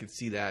entertaining. I could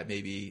see that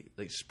maybe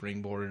like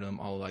springboarding him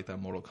all like that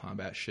Mortal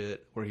Kombat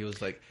shit where he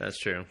was like, that's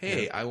true.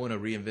 Hey, I want to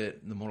reinvent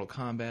the Mortal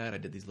Kombat. I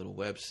did these little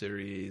web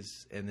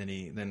series. And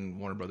then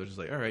Warner Brothers was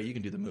like, all right, you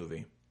can do the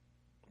movie.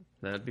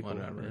 That'd be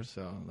whatever. Cool. Yeah.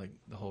 So like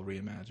the whole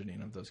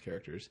reimagining of those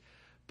characters.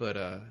 But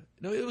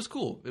no, it was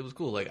cool. It was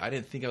cool. Like I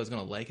didn't think I was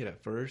gonna like it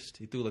at first.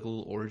 He threw like a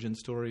little origin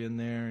story in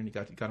there, and he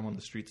got him on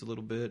the streets a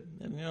little bit,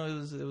 and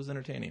it was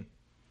entertaining.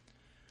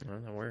 Well,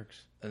 that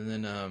works. And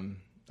then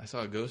I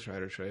saw a Ghost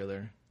Rider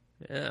trailer.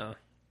 Yeah.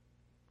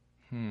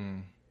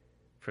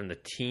 From the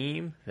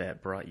team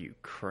that brought you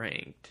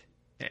Cranked.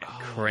 And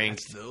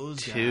Cranked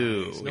those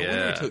 2. Guys. No wonder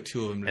it took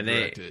 2 of them to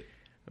direct it.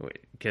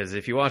 Because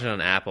if you watch it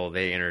on Apple,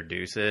 they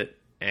introduce it,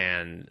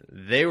 and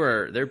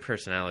their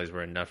personalities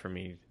were enough for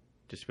me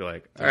just to be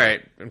like, all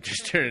right, I'm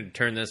just going to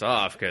turn this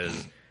off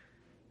because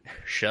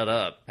shut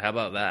up. How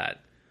about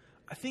that?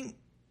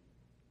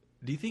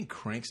 Do you think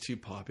Crank's too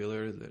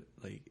popular that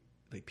like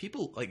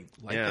people like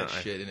that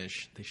shit and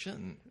they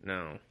shouldn't?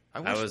 No.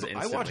 I watched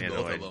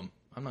both of them.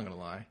 I'm not going to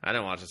lie. I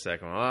didn't watch the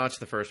second one. I watched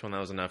the first one. That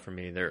was enough for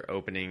me. Their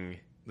opening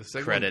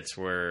credits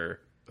were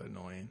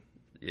annoying.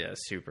 Yeah,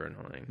 super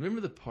annoying. Remember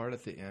the part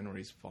at the end where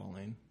he's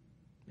falling?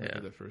 Yeah.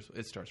 The first,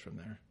 it starts from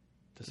there.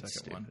 The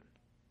second one.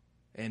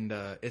 And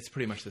it's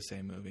pretty much the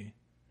same movie.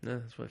 No,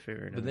 that's what I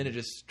figured. But then it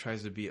just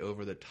tries to be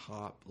over the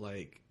top,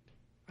 like,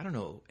 I don't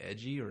know,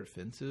 edgy or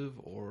offensive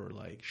or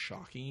like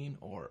shocking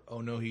or,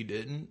 oh no, he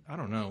didn't. I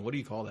don't know. What do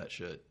you call that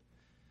shit?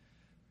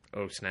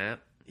 Oh,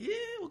 snap? Yeah,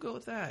 we'll go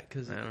with that.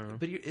 Cause, I don't know.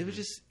 But it was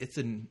just,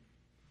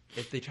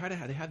 if they try to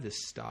they have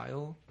this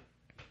style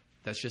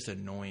that's just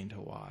annoying to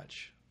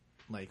watch.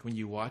 Like when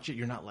you watch it,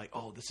 you're not like,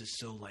 oh, this is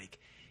so like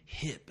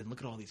hip and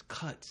look at all these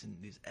cuts and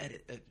these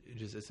edits.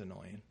 It's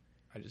annoying.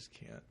 I just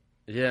can't.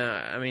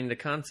 Yeah, I mean, the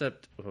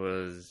concept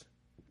was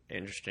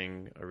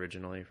interesting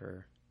originally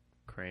for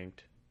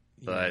Cranked,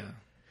 but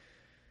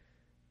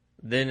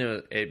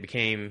then it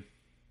became,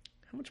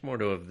 how much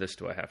more of this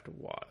do I have to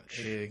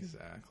watch?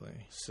 Exactly.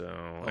 So,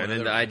 and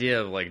then the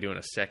idea of like doing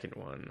a second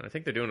one, I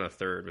think they're doing a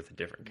third with a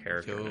different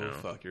character now. Go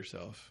fuck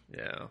yourself.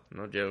 Yeah,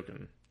 no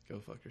joking. Go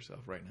fuck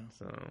yourself right now.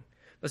 So,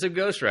 let's have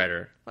Ghost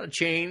Rider. A lot of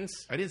chains.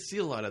 I didn't see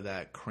a lot of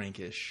that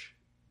crankish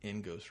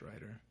in Ghost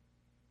Rider.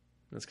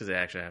 That's because they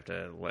actually have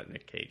to let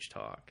Nick Cage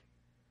talk.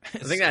 I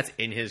think that's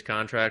in his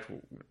contract.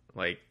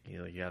 Like,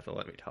 you have to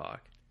let me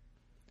talk.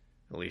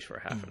 At least for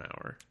half an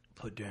hour.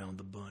 Put down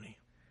the bunny.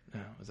 No,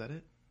 was that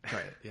it?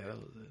 Try it. Yeah, that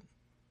was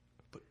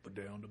it. Put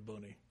down the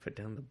bunny. Put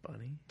down the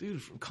bunny? Dude,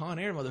 from Con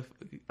Air,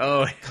 motherfucker.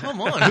 Oh. Come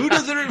on. Who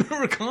doesn't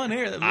remember Con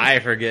Air? I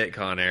forget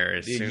Con Air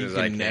as soon as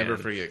I can. You can never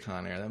forget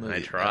Con Air. That movie,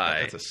 I try.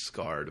 That's a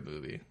scarred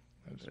movie.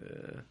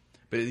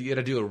 But you got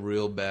to do a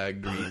real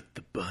bad. Put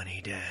the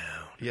bunny down.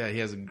 Yeah,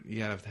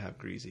 you have to have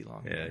greasy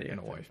long hair and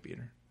a wife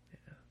beater.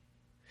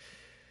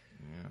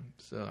 Yeah.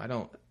 So I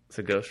don't. It's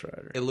a Ghost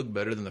Rider. It looked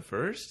better than the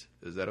first.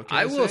 Is that okay?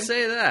 I will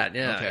say that.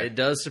 Yeah, Okay. It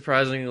does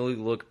surprisingly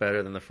look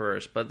better than the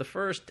first. But the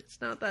first,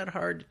 it's not that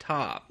hard to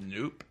top.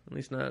 Nope. At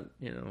least not,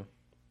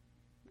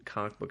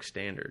 comic book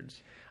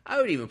standards. I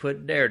would even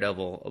put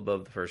Daredevil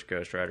above the first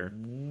Ghost Rider.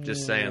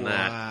 Just saying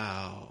that.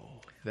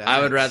 Wow.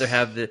 I would rather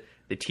have the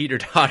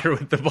teeter-totter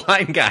with the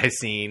blind guy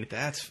scene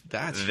That's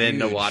than huge.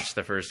 to watch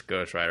the first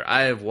Ghost Rider.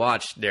 I have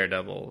watched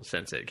Daredevil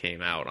since it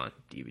came out on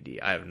DVD.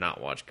 I have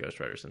not watched Ghost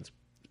Rider since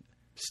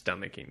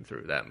stomaching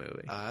through that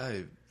movie.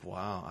 I'm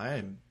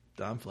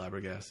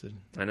flabbergasted.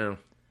 I know.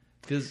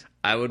 Because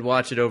I would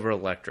watch it over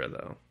Elektra,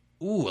 though.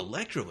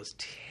 Elektra was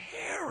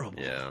terrible.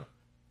 Yeah.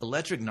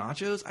 Electric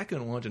Nachos. I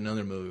couldn't watch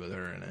another movie with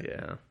her in it.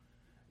 Yeah.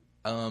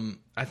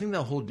 I think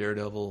that whole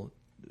Daredevil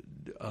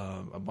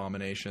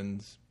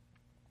Abominations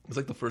was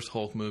like the first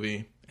Hulk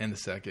movie and the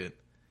second.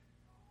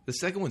 The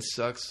second one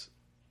sucks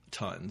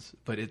tons,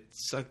 but it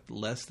sucked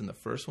less than the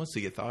first one, so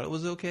you thought it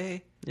was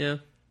okay. Yeah.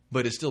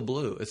 But it's still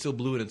blue. It's still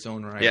blue in its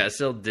own right. Yeah, it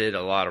still did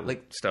a lot of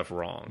stuff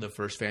wrong. The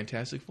first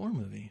Fantastic Four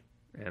movie.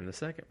 And the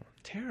second one.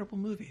 Terrible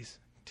movies.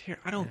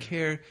 I don't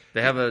care.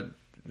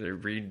 They're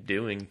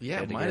redoing.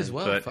 Yeah, it might again, as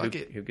well. But Fuck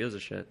it. Who gives a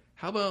shit?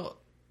 How about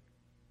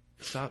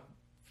stop?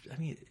 I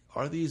mean,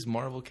 are these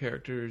Marvel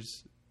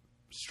characters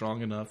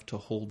strong enough to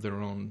hold their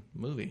own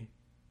movie?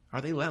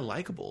 Are they that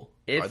likable?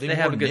 If are they more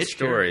have a good niche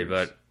story,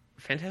 characters? but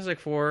Fantastic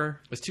Four...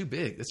 It's too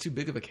big. It's too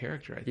big of a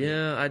character, I think.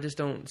 Yeah, I just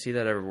don't see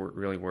that ever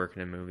really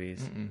working in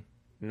movies. Mm-mm.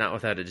 Not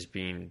without it just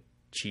being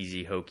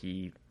cheesy,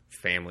 hokey,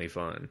 family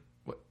fun.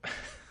 What?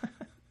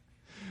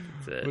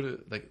 That's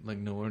it. Like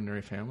No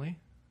Ordinary Family?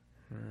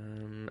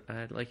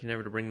 I'd like you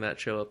never to bring that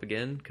show up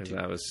again because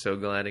I was so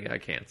glad it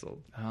got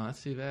canceled. Oh,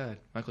 that's too bad.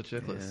 Michael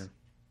Chiklis. Yeah.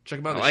 Check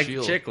him out. I The like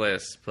Shield.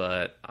 Chickless,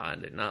 but I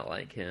did not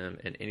like him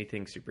in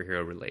anything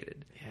superhero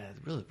related. Yeah,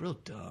 real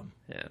dumb.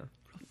 Yeah, Real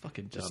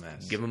fucking just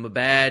dumbass. give him a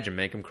badge and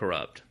make him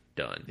corrupt.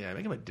 Done. Yeah,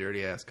 make him a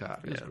dirty ass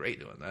cop. He was Yeah. great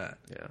doing that.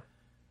 Yeah.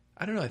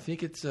 I don't know. I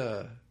think it's.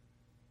 You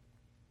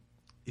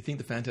think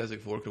the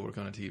Fantastic Four could work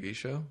on a TV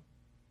show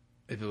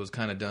if it was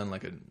kind of done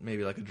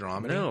maybe like a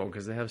dramedy? No,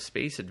 because they have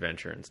space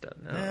adventure and stuff.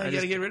 No, you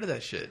gotta get rid of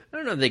that shit. I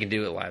don't know if they can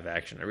do it live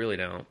action. I really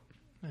don't.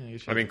 Yeah, you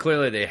should. I mean,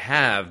 clearly they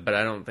have, but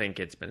I don't think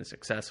it's been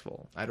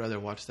successful. I'd rather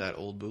watch that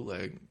old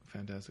bootleg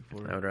Fantastic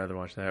Four. I would rather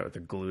watch that with the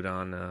glued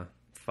on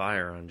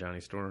fire on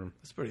Johnny Storm.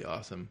 That's pretty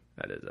awesome.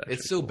 That is actually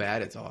It's so cool.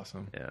 bad, it's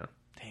awesome. Yeah.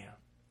 Damn.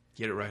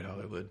 Get it right,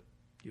 Hollywood.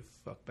 You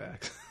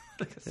fuckbacks.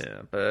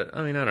 Yeah, but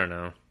I mean, I don't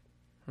know.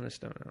 I just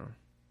don't know.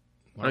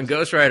 On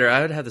Ghost Rider, I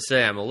would have to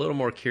say I'm a little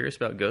more curious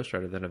about Ghost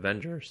Rider than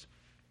Avengers.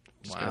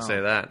 Just gonna say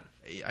that.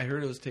 I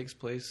heard it takes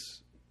place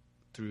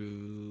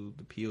through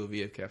the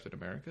POV of Captain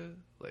America.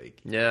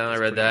 Yeah, I it's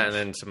read pretty that, much- and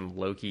then some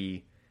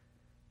Loki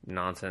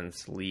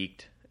nonsense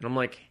leaked, and I'm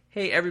like,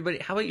 hey, everybody,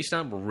 how about you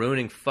stop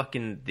ruining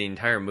fucking the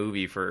entire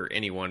movie for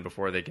anyone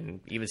before they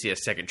can even see a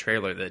second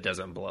trailer that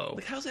doesn't blow?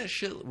 how's that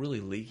shit really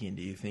leaking?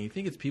 Do you think? You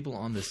think it's people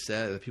on the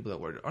set, the people that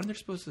were? Aren't they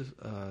supposed to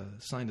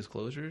sign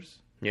disclosures?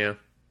 Yeah,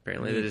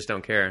 apparently they just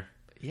don't care.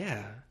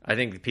 Yeah. I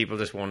think people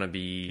just want to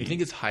be. You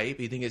think it's hype?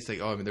 You think it's like,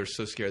 oh, I mean, they're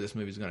so scared this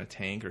movie's going to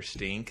tank or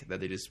stink that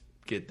they just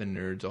get the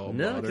nerds all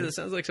No, bothered? because it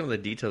sounds like some of the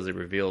details they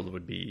revealed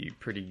would be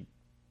pretty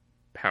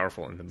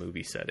powerful in the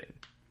movie setting.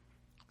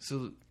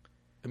 So,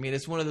 I mean,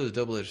 it's one of those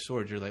double-edged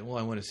swords. You're like, well,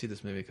 I want to see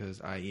this movie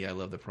because, i.e., I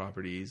love the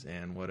properties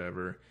and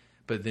whatever.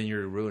 But then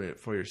you're ruining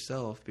it for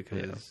yourself because,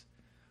 Yeah.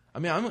 I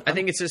mean, I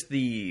think it's just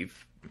the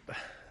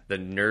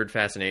nerd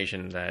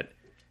fascination that,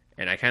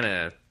 and I kind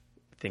of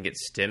think it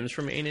stems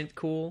from Ain't It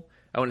Cool?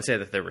 I wouldn't say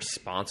that they're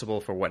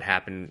responsible for what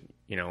happened,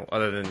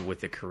 other than with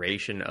the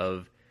creation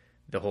of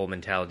the whole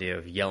mentality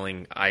of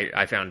yelling.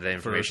 I found the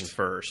information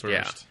first.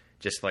 Yeah,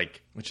 just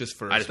like which is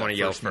first. I just want to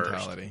yell first.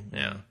 Mentality.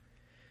 Yeah,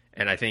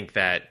 and I think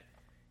that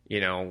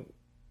in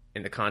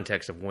the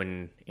context of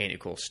when Ain't It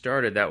Cool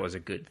started, that was a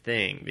good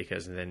thing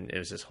because then it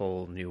was this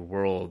whole new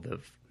world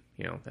of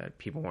that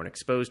people weren't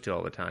exposed to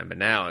all the time. But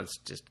now it's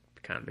just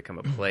kind of become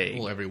a plague.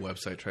 Well, every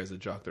website tries to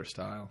jock their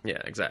style.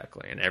 Yeah,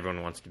 exactly. And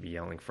everyone wants to be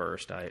yelling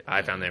first.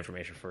 I found the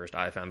information first.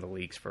 I found the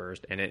leaks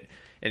first. And it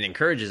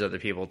encourages other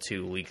people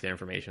to leak their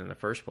information in the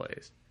first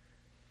place.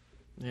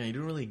 Yeah, you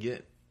don't really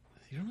get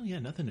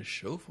nothing to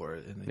show for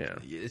it. And Yeah.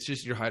 It's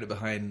just you're hiding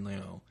behind,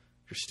 your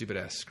stupid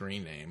ass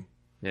screen name.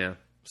 Yeah.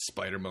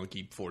 Spider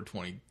Monkey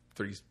 420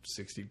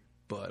 360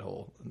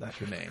 butthole. That's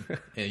your name.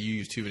 And you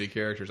use too many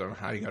characters. I don't know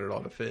how you got it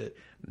all to fit.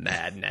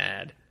 Mad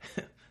Nad.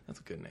 That's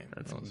a good name.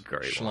 That's That was a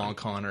great Shalon one.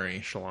 Connery.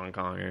 Shalon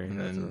Connery.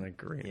 That's a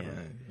great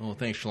one. Well,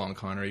 thanks, Shalon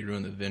Connery. You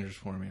ruined the Avengers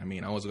for me. I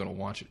mean, I wasn't going to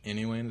watch it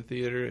anyway in the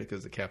theater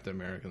because the Captain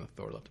America and the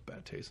Thor left a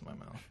bad taste in my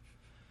mouth.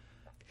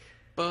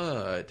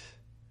 But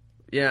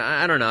Yeah,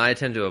 I don't know. I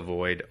tend to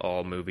avoid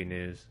all movie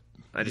news.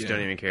 I just Yeah.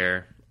 don't even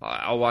care.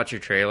 I'll watch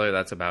your trailer.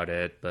 That's about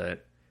it.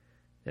 But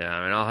Yeah,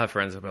 I mean, I'll have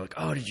friends that'll be like,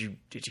 "Oh, did you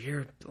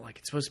hear? Like,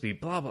 it's supposed to be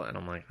blah blah," and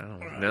I'm like, "I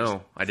don't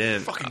know, I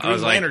didn't." Fucking I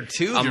was Green Lantern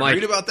 2, did I'm you like,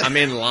 read about that? I'm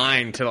in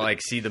line to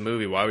like see the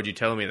movie. Why would you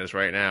tell me this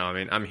right now? I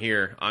mean, I'm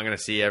here. I'm gonna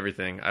see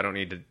everything. I don't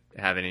need to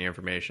have any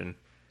information.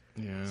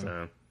 Yeah.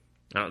 So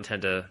I don't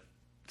tend to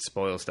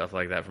spoil stuff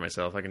like that for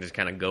myself. I can just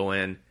kind of go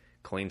in,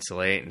 clean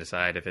slate, and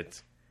decide if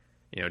it's,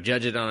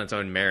 judge it on its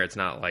own merits,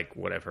 not like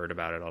what I've heard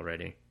about it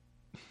already.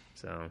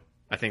 So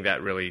I think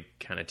that really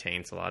kind of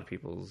taints a lot of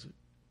people's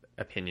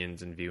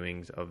opinions and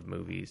viewings of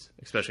movies,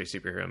 especially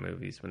superhero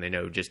movies. When they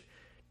know just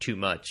too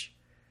much,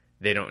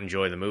 they don't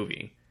enjoy the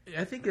movie.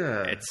 I think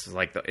It's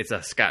like it's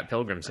a Scott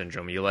Pilgrim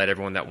syndrome. You let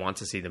everyone that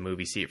wants to see the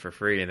movie see it for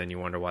free, and then you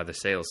wonder why the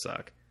sales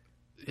suck.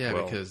 yeah,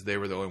 because they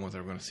were the only ones that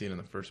were going to see it in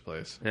the first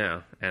place.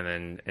 Yeah, and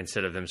then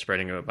instead of them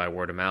spreading it by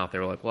word of mouth, they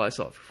were like, "Well, I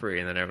saw it for free,"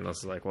 and then everyone else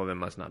is like, "Well, that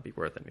must not be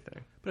worth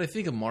anything." But I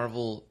think a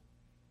Marvel,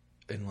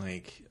 and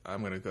like,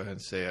 I'm going to go ahead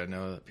and say, I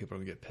know that people are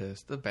going to get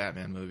pissed. The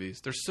Batman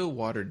movies, they're so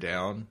watered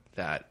down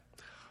that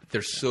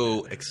they're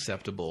so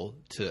acceptable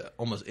to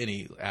almost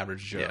any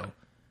average Joe. Yeah.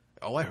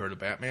 Oh, I heard of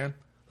Batman.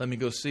 Let me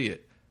go see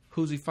it.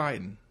 Who's he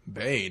fighting?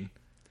 Bane.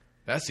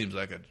 That seems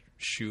like a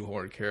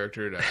shoehorn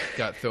character that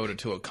got thrown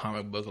into a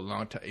comic book a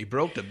long time. He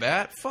broke the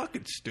bat?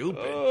 Fucking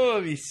stupid. Oh,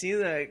 have you seen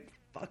that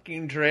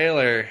fucking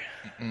trailer?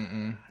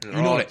 Mm-mm. You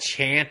know what?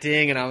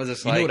 Chanting, and I was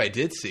just like, You know what I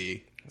did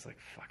see? I was like,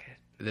 fuck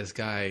it. This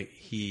guy,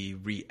 he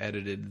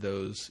re-edited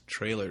those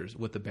trailers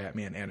with the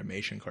Batman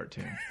animation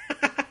cartoon.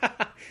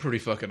 Pretty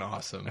fucking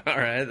awesome. All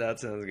right, that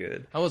sounds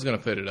good. I was going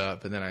to put it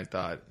up, and then I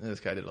thought, this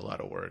guy did a lot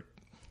of work.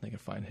 I can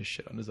find his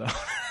shit on his own.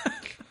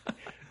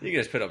 You can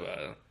just put up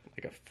a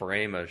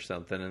frame or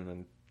something and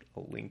then a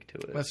link to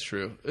it. That's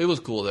true. It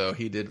was cool, though.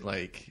 He did,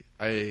 Wow.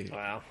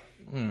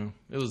 It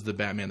was the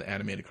Batman, the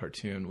animated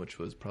cartoon, which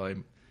was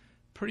probably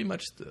pretty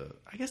much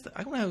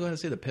I'm going to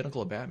say the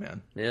pinnacle of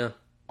Batman Yeah.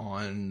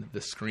 on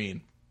the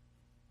screen,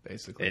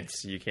 basically.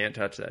 You can't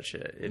touch that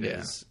shit. It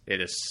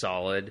is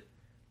solid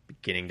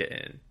beginning to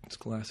end. It's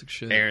classic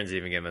shit. Aaron's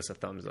even giving us a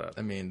thumbs up.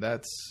 I mean,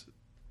 that's...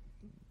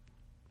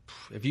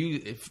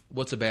 If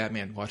what's a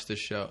Batman? Watch this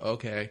show.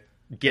 Okay.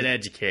 Get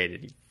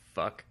educated, you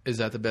fuck. Is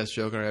that the best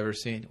Joker I've ever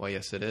seen? Well,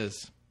 yes, it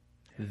is.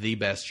 The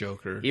best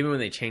Joker. Even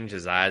when they changed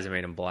his eyes and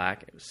made him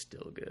black, it was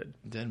still good.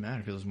 It didn't matter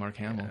because it was Mark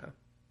Hamill. Yeah.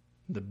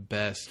 The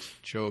best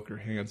Joker,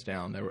 hands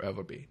down, there will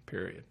ever be,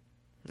 period.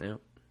 Yeah.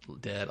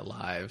 Dead,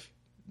 alive,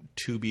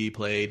 to be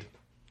played.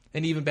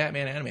 And even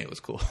Batman animated was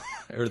cool.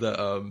 Or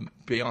the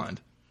Beyond.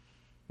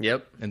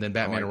 Yep. And then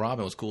Batman and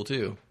Robin was cool,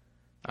 too.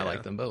 I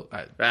like them both.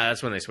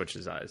 That's when they switched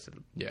his eyes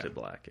to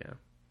black, yeah.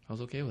 I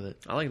was okay with it.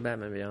 I like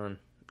Batman Beyond.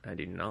 I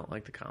do not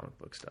like the comic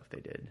book stuff they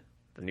did.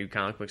 The new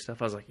comic book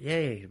stuff, I was like,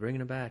 yay, you're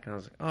bringing it back. And I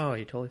was like, oh,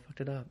 you totally fucked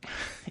it up.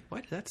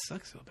 Why did that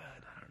suck so bad?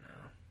 I don't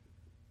know.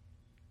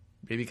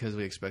 Maybe because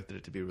we expected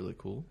it to be really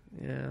cool.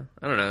 Yeah.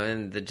 I don't know.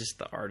 And just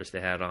the artist they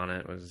had on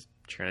it was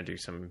trying to do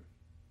some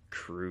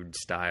crude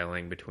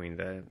styling between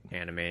the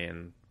anime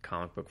and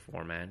comic book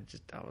format.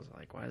 I was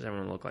like, why does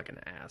everyone look like an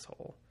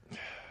asshole?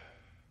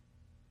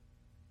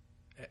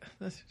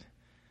 That's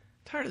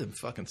tired of them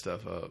fucking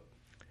stuff up.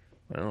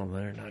 Well,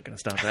 they're not going to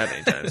stop that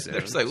anytime soon.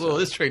 They're just like, well,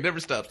 this train never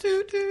stops.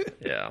 Toot, toot.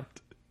 Yeah.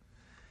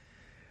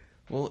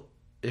 Well,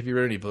 have you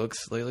read any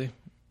books lately?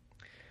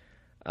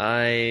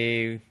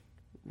 I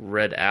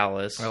read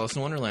Alice. Alice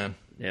in Wonderland.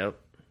 Yep.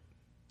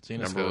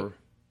 Xenoscope.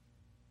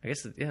 I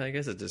guess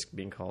it's just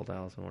being called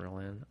Alice in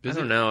Wonderland. I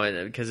don't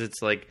know, because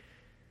it's like,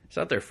 it's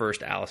not their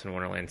first Alice in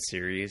Wonderland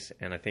series,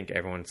 and I think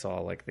everyone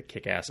saw like the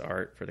kick-ass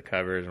art for the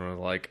covers and was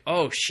like,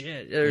 "Oh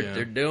shit,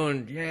 they're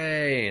doing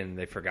yay!" And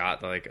they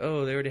forgot like,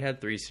 "Oh, they already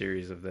had 3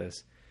 series of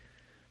this."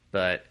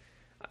 But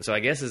so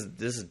I guess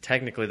this is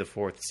technically the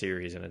 4th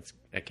series, and it's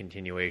a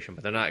continuation.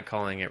 But they're not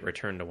calling it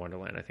Return to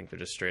Wonderland. I think they're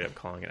just straight up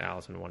calling it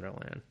Alice in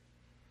Wonderland.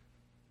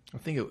 I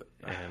think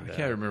I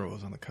can't remember what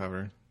was on the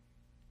cover.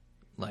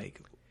 Like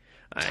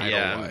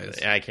title-wise.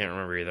 I can't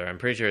remember either. I'm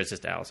pretty sure it's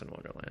just Alice in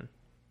Wonderland.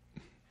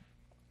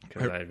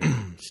 Because I've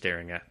been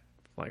staring at,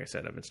 like I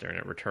said, I've been staring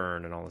at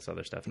Return and all this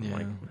other stuff. And I'm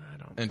like, I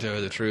don't. And to tell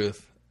you the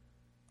truth,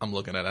 I'm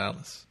looking at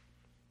Alice.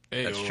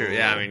 Ayo. That's true.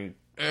 Yeah, I mean,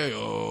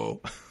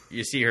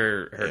 you see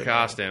her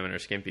costume and her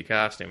skimpy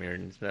costume,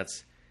 and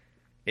that's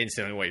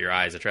instantly what your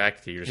eyes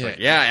attracted to. You're just like,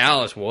 yeah,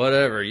 Alice,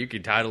 whatever. You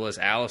could title us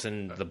Alice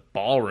in the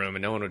Ballroom,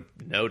 and no one would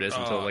notice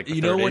until like the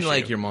you know third when issue.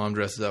 Like your mom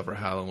dresses up for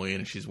Halloween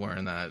and she's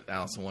wearing that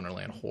Alice in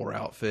Wonderland whore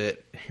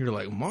outfit. You're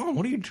like, Mom,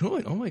 what are you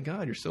doing? Oh my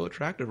God, you're so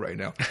attractive right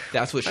now.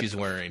 That's what she's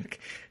wearing.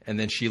 And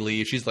then she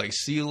leaves. She's like,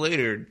 see you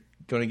later.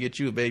 Gonna get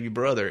you a baby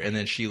brother. And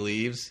then she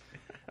leaves.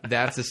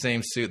 That's the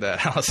same suit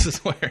that Alice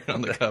is wearing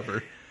on the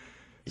cover.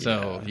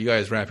 So you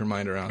guys wrap your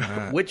mind around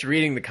that. Which,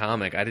 reading the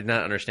comic, I did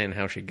not understand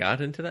how she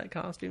got into that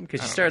costume,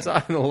 because she starts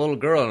off as a little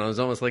girl, and it was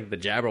almost like the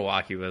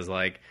Jabberwocky was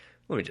like,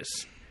 let me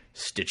just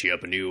stitch you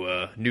up a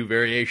new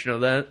variation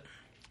of that.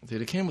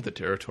 Dude, it came with the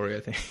territory, I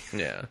think.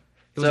 Yeah.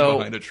 It was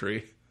behind a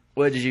tree.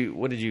 What did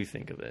you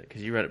think of it?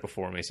 Because you read it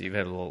before me, so you've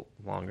had a little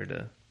longer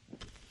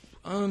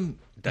to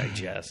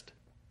digest.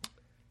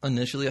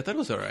 Initially, I thought it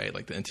was all right.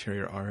 Like the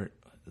interior art,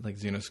 like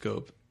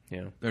Xenoscope.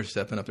 Yeah. They're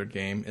stepping up their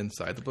game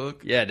inside the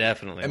book. Yeah,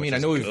 definitely. I mean, which I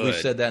is know we've good.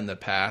 said that in the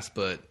past,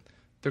 but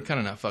they're kind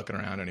of not fucking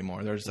around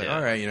anymore. They're just like, Yeah.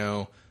 all right,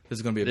 this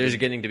is going to be a There's big...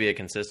 getting to be a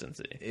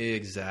consistency.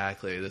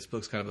 Exactly. This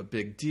book's kind of a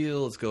big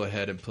deal. Let's go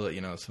ahead and put,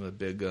 some of the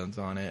big guns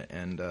on it.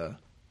 And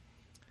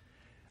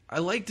I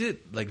liked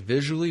it, like,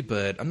 visually,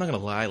 but I'm not going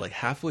to lie, like,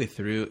 halfway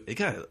through, it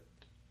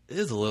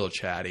is a little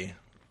chatty.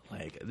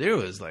 Like, there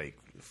was, like,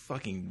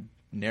 fucking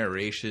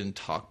narration,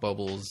 talk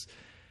bubbles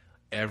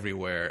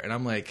everywhere. And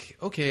I'm like,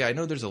 okay, I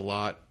know there's a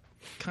lot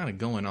kind of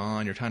going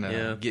on. You're trying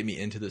to get me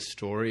into this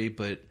story,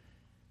 but...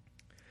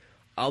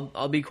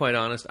 I'll be quite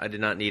honest. I did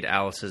not need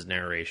Alice's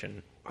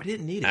narration. I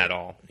didn't need it. At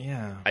all.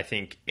 Yeah. I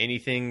think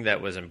anything that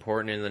was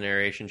important in the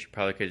narration, she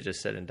probably could have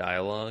just said in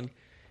dialogue.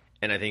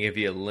 And I think if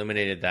you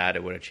eliminated that,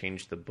 it would have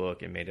changed the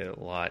book and made it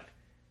a lot...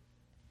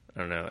 I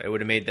don't know. It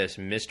would have made this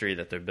mystery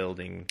that they're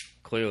building...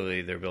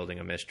 Clearly, they're building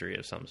a mystery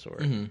of some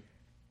sort. Mm-hmm.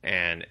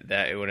 And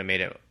that it would have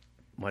made it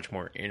much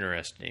more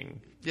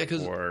interesting. Yeah,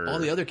 because all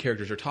the other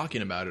characters are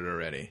talking about it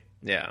already.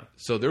 Yeah.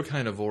 So they're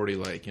kind of already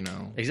like,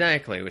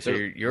 Exactly. So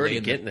you're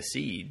already getting the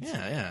seeds.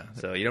 Yeah.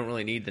 So you don't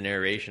really need the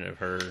narration of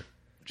her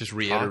just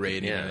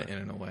reiterating it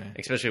in a way.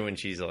 Especially when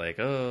she's like,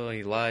 oh,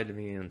 he lied to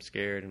me and I'm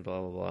scared and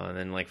blah, blah, blah. And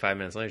then like 5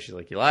 minutes later, she's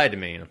like, you lied to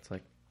me. And it's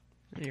like,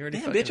 you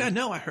already damn, bitch, I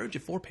know. I heard you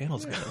 4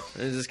 panels ago.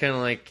 It's just kind of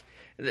like,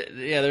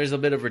 there's a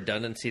bit of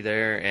redundancy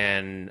there.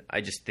 And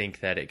I just think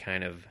that it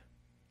kind of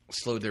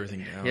slowed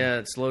everything down. Yeah,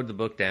 it slowed the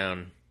book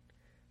down.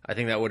 I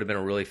think that would have been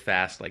a really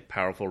fast, like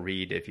powerful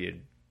read if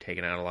you'd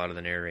taken out a lot of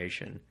the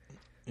narration.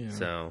 Yeah.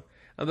 So,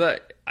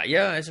 but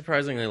yeah, I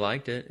surprisingly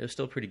liked it. It was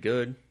still pretty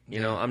good. You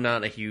know, I'm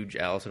not a huge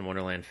Alice in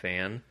Wonderland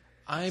fan.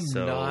 I'm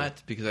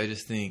not, because I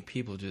just think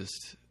people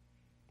just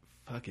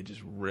fucking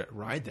just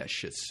ride that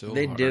shit so hard.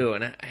 They do,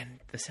 and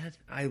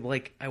I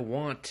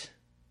want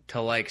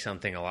to like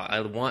something a lot.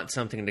 I want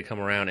something to come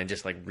around and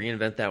just like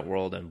reinvent that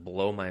world and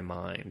blow my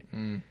mind.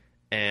 Mm.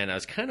 And I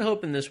was kind of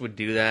hoping this would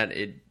do that.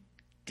 It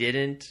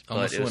didn't.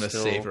 Almost but it went was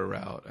a safer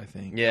route, I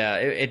think. Yeah,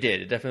 it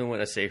did. It definitely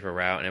went a safer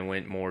route and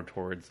went more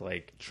towards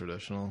like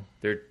traditional.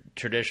 They're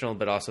traditional,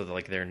 but also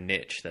like their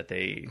niche that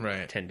they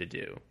tend to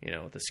do.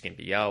 The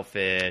skimpy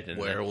outfit and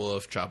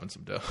werewolf chopping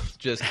some dough.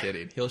 Just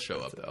kidding. He'll show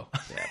up though.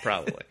 Yeah,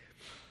 probably.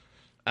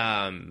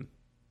 I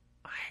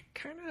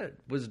kind of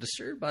was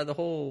disturbed by the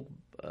whole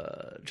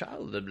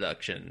child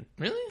abduction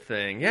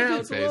thing. Yeah, it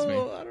was a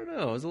little, I don't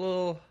know. It was a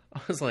little.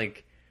 I was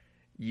like,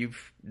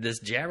 this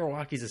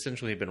Jabberwocky's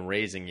essentially been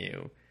raising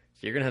you, so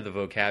you're gonna have the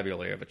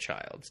vocabulary of a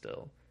child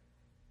still.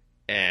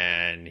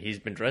 And he's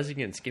been dressing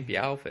in skimpy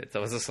outfits. I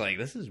was just like,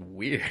 this is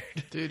weird.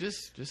 Dude,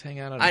 just hang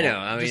out. I know.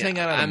 I mean, just hang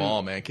out at a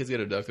mall, man. Kids get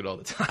abducted all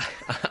the time.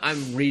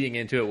 I'm reading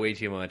into it way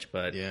too much,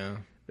 but yeah,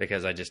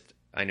 because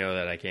I know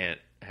that I can't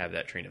have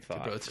that train of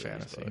thought. Bro, it's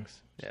fantasy.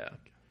 Yeah,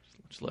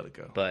 just let it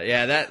go. But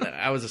yeah, that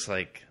I was just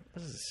like,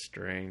 this is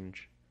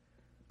strange.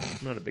 I'm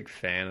not a big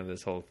fan of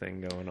this whole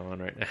thing going on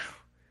right now.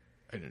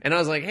 And I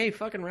was like, hey,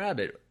 fucking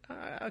Rabbit,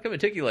 how come it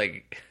took you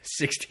like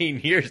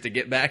 16 years to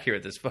get back here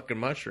with this fucking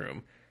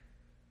mushroom?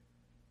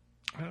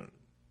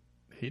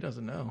 He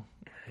doesn't know.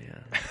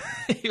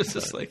 Yeah. He was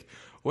just like,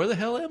 where the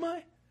hell am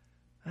I?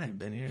 I haven't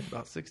been here in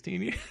about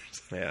 16 years.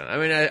 Yeah. I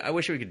mean, I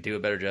wish we could do a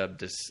better job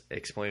just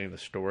explaining the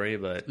story,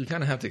 but... You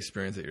kind of have to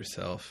experience it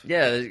yourself.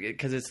 Yeah,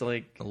 because it's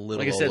like... A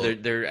little, like I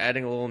said, they're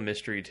adding a little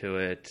mystery to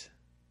it.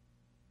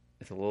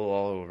 It's a little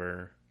all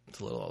over. It's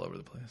a little all over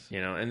the place.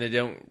 And they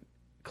don't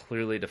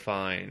clearly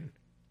define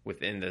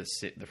within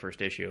the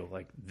first issue,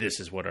 like, this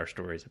is what our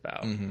story's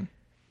about. Mm-hmm.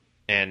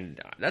 And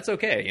that's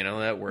okay,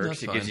 that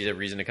works. It gives you a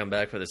reason to come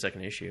back for the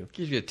second issue.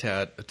 Gives you a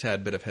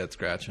tad bit of head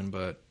scratching,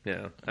 but...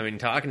 Yeah. I mean,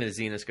 talking to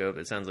Zenoscope,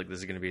 it sounds like this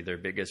is going to be their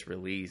biggest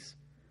release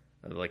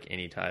of, like,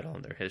 any title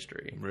in their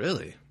history.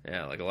 Really?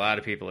 Yeah, like, a lot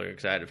of people are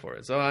excited for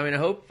it. So, I mean, I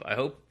hope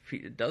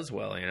it does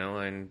well,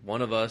 and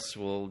one of us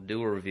will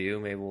do a review.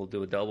 Maybe we'll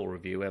do a double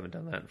review. We haven't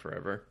done that in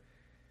forever.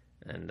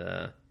 And,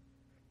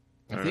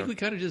 I think we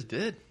kind of just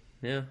did.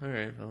 Yeah, all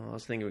right. Well, I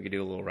was thinking we could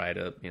do a little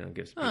write-up,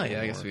 give some I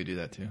guess we could do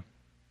that, too.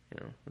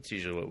 That's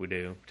usually what we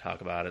do.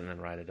 Talk about it and then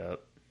write it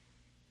up.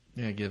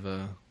 Yeah, give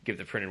the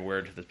printed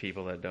word to the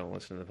people that don't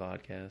listen to the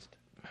podcast.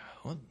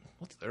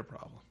 What's their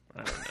problem?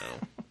 I don't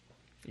know.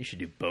 You should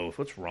do both.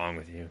 What's wrong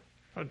with you?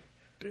 Oh,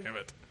 damn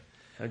it.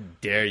 How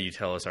dare you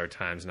tell us our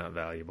time's not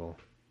valuable?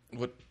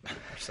 What?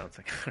 Or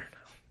something. I don't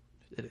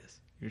know. It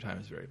is. Your time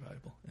is very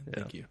valuable. And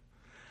thank you.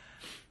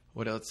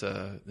 What else?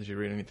 Did you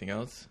read anything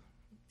else?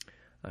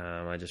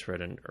 I just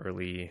read an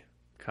early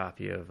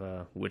copy of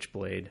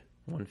Witchblade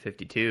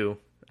 152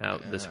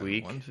 out this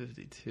week.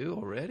 152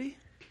 already?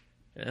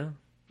 Yeah.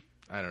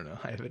 I don't know.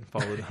 I haven't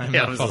followed. I'm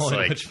yeah, not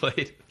following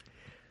Witchblade.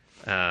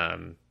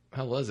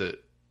 How was it?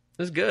 It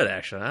was good,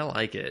 actually. I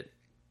like it.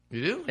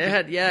 You do? It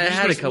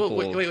had a couple.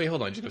 Wait,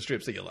 hold on. Did you go straight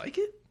up say you like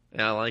it?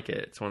 Yeah, I like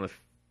it. It's one of the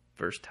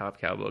first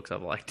Top Cow books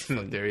I've liked.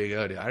 There you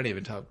go, dude. I didn't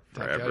even Top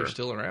Cow is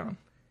still around.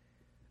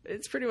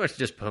 It's pretty much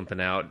just pumping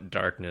out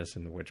Darkness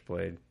and the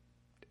Witchblade.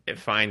 It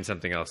finds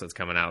something else that's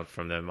coming out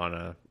from them on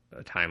a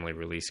timely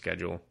release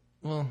schedule.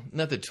 Well,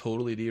 not to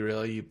totally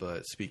derail you,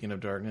 but speaking of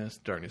Darkness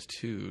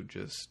 2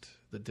 just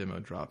the demo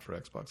dropped for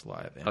Xbox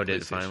Live and Oh, did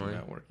it PlayStation finally?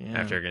 Network. Yeah.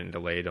 After getting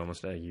delayed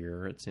almost a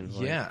year, it seems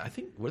like. Yeah, I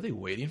think, were they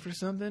waiting for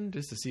something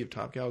just to see if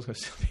Top Cow was going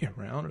to still be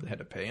around, or they had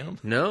to pay him?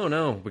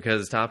 No,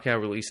 because Top Cow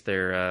released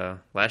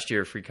their last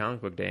year Free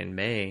Comic Book Day in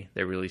May.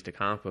 They released a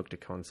comic book to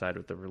coincide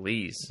with the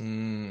release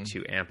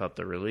to amp up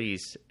the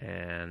release,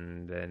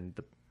 and then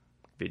the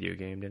video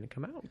game didn't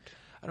come out.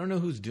 I don't know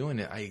who's doing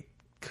it. I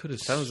could have.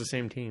 That was the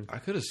same team. I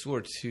could have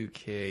swore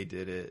 2K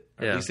did it.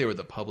 Or Yeah. at least they were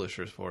the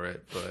publishers for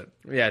it. But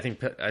Yeah, I think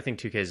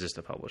 2K is just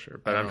a publisher,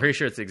 but I'm pretty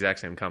sure it's the exact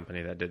same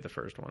company that did the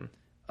first one.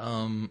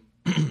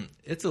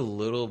 it's a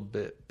little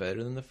bit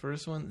better than the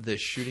first one. The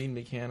shooting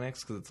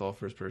mechanics, because it's all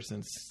first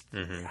person.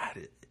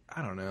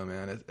 I don't know,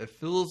 man. It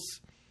feels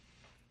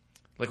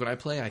like when I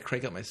play, I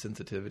crank up my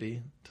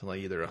sensitivity to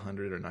like either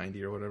 100 or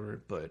 90 or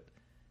whatever. But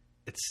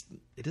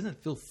it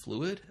doesn't feel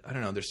fluid. I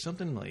don't know. There's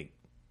something like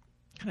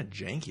kind of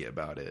janky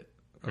about it.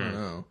 I don't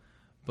know,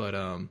 but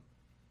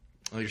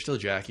you're still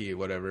Jackie,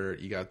 whatever.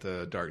 You got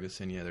the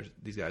darkness in you.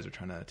 These guys are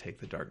trying to take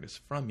the darkness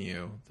from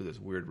you through this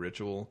weird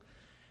ritual.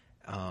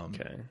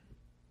 Okay,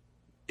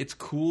 it's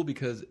cool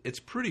because it's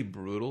pretty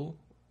brutal.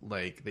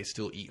 Like they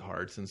still eat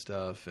hearts and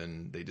stuff,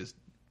 and they just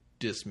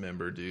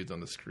dismember dudes on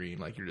the screen.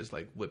 Like you're just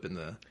like whipping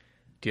the.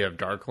 do you have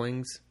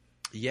Darklings?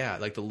 Yeah,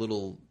 like the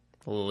little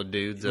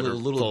Dudes that are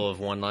full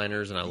of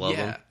one-liners, and I love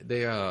them. Yeah,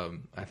 they.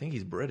 I think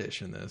he's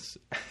British in this.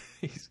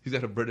 he's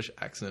got a British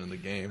accent in the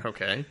game.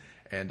 Okay.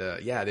 And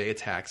they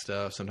attack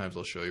stuff. Sometimes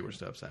they'll show you where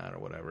stuff's at or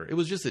whatever. It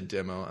was just a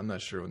demo. I'm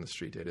not sure when the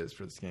street date is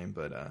for this game,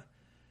 but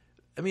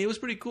I mean, it was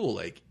pretty cool.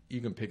 Like you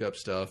can pick up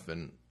stuff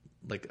and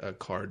like a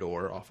car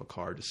door off a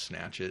car, just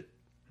snatch it,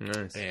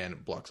 Nice.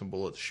 and block some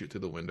bullets, shoot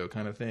through the window,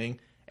 kind of thing,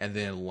 and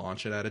then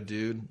launch it at a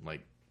dude,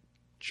 like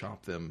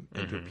chop them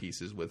into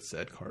pieces with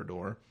said car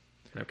door.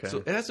 Okay. So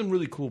it has some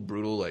really cool,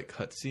 brutal like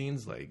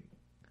cutscenes. Like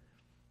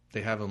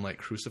they have him like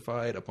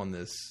crucified up on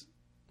this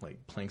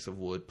like planks of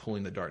wood,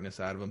 pulling the darkness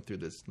out of him through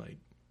this like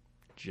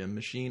gym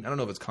machine. I don't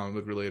know if it's comic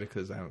book related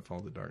because I haven't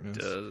followed the darkness.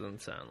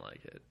 Doesn't sound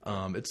like it.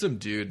 It's some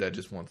dude that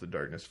just wants the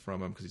darkness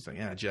from him because he's like,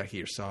 yeah, Jackie,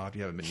 you're soft.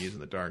 You haven't been using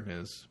the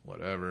darkness,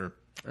 whatever.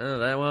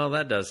 Oh,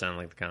 that does sound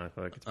like the comic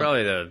book. It's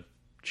probably the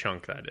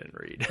chunk that I didn't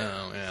read.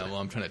 Oh yeah, well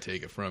I'm trying to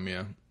take it from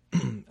you. I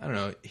don't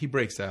know. He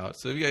breaks out,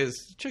 so if you guys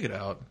check it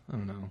out. I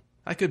don't know.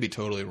 I could be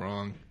totally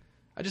wrong.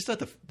 I just thought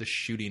the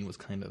shooting was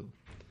kind of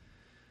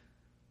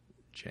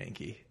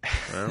janky.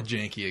 Well,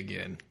 janky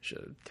again. should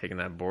have taken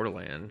that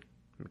Borderland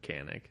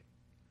mechanic.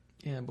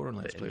 Yeah,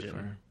 Borderlands The played engine.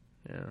 fire.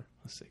 Yeah.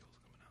 The sequel's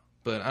coming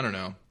out. But I don't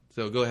know.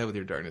 So go ahead with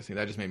your darkness thing.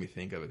 That just made me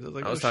think of it. 'Cause I was,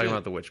 like, I was oh, talking shit.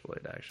 about the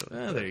Witchblade, actually.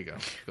 Oh, there you go.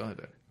 Go ahead.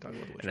 Talk about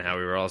the Witch. And how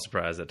we were all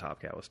surprised that Top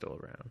Cat was still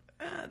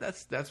around.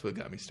 That's what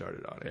got me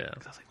started on it. Yeah.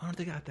 'Cause I was like, why don't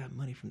they got that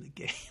money from the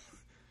game?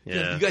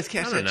 Yeah. You guys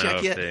cashed I don't that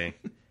know check if yet?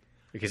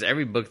 because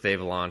every book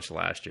they've launched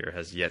last year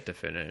has yet to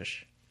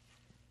finish.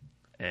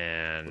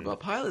 And What about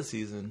pilot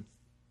season?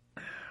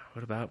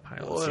 what about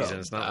pilot What season?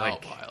 It's not about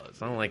like pilot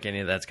it's not like any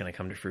of that's going to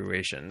come to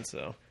fruition.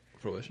 So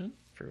Fruition?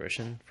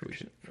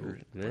 fruition. Ooh,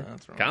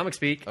 that's wrong. Comic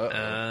speak, Uh-oh.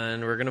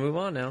 and we're going to move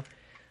on now.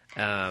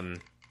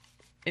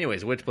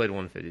 Anyways, Witchblade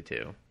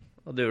 152.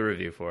 I'll do a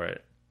review for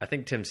it. I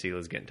think Tim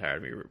Seeley's getting tired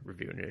of me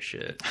reviewing his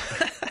shit.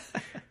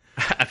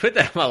 I put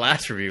that in my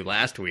last review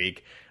last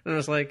week, and I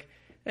was like,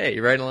 hey,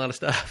 you're writing a lot of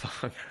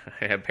stuff.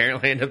 I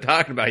apparently end up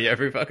talking about you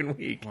every fucking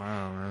week.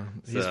 Wow,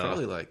 man. He's So-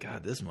 probably like,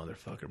 God, this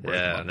motherfucker.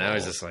 Yeah, now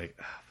he's just like,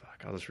 oh,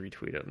 fuck, I'll just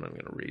retweet it, and I'm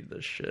going to read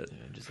this shit.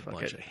 just a Fuck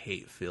bunch it. of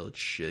hate-filled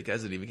shit.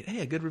 Guys didn't even get, hey,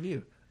 a good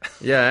review.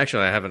 Yeah,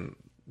 actually, I haven't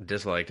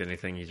disliked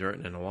anything he's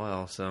written in a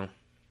while, so...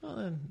 Well,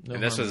 then, no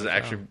And this harm, was no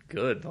actually foul.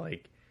 good.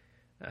 Like,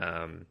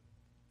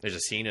 there's a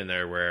scene in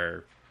there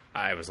where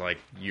I was like,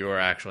 "You're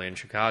actually in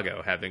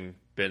Chicago." Having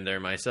been there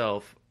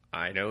myself,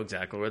 I know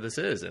exactly where this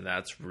is, and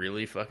that's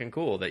really fucking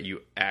cool that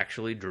you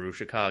actually drew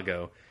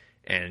Chicago,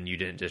 and you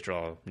didn't just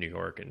draw New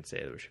York and say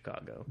it was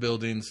Chicago.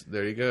 Buildings,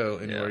 there you go.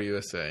 Anywhere Yeah.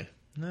 USA.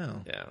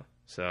 No. Yeah.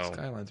 So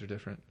Skylines are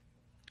different.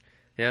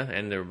 yeah,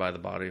 and they were by the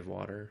body of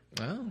water.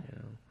 Oh. You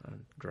know,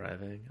 I'm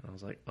driving, and I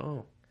was like,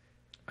 "Oh."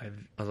 I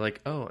was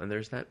like, "Oh, and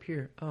there's that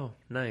pier. Oh,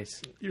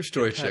 nice." Your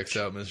story Good touch. checks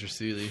out, Mr.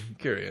 Seeley.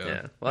 Carry on.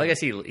 Yeah. Well, I guess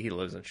he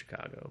lives in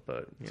Chicago,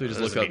 but So you just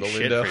that look doesn't out the mean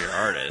shit window? for your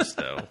artist,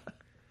 though.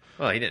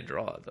 Well, he didn't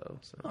draw it though.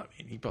 So I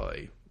mean, he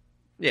probably...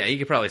 yeah, you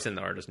could probably send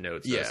the artist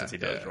notes. Though, Yeah, since he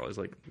does yeah. draw. He's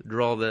like,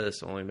 draw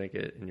this, only make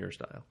it in your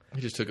style. He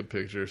just took a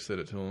picture, sent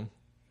it to him.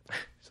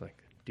 It's like,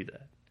 do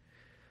that.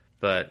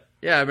 But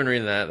yeah, I've been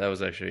reading that. That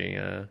was actually,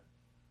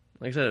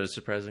 like I said, it was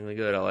surprisingly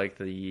good. I like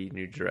the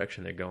new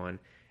direction they're going.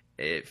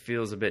 It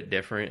feels a bit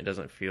different. It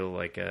doesn't feel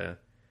like a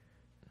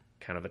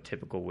kind of a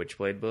typical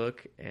Witchblade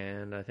book,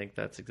 and I think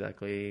that's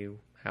exactly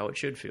how it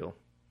should feel.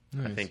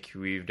 I Nice. think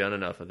we've done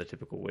enough of the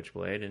typical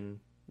Witchblade and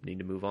need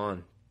to move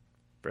on.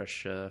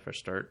 Fresh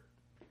start,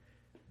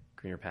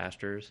 greener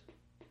pastures,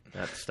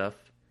 that stuff.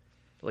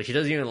 Like she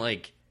doesn't even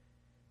like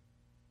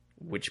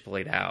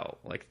Witchblade out,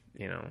 like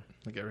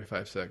Like every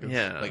 5 seconds.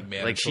 yeah, Like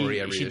mandatory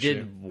every she issue.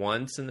 did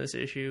once in this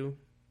issue,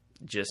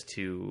 just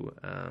to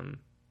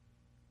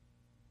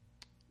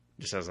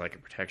just as like a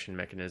protection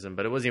mechanism,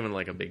 but it wasn't even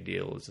like a big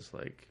deal. It was just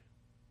like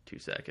 2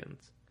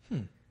 seconds.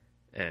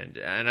 And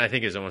I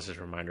think it's almost just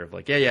a reminder of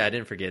like, yeah, I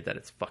didn't forget that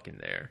it's fucking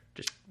there.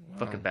 Just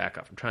fucking back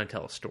off. I'm trying to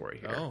tell a story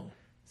here. Oh.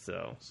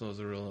 So it's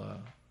a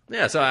real...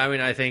 Yeah, so I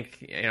mean, I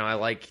think, I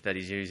like that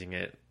he's using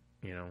it,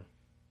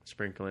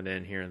 sprinkling it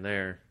in here and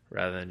there,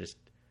 rather than just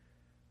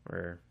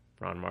where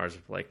Ron Mars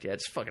was like, yeah,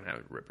 just fucking have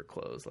it rip her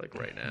clothes, like,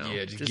 right now.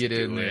 Yeah, just get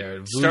in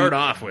there. Start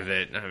off with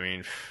it. I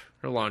mean,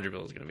 her laundry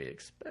bill is going to be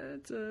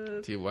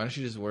expensive. Dude, why don't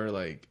you just wear,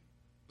 like,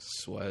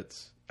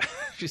 sweats?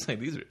 She's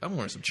like, I'm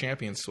wearing some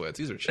Champion sweats.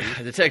 These are cheap.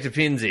 Detective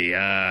Pinsey,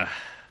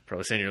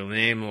 probably saying your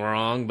name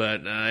wrong,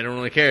 but I don't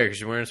really care because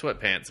you're wearing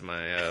sweatpants in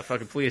my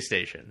fucking police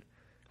station.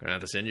 I'm going to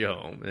have to send you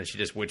home. And then she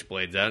just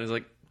witchblades out and is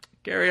like,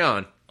 carry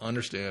on.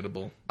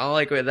 Understandable. I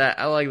like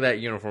that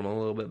uniform a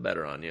little bit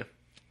better on you.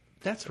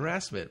 That's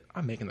harassment.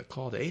 I'm making the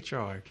call to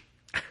HR.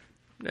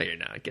 No, you're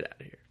not. Get out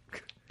of here.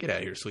 Get out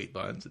of here, sweet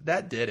buns.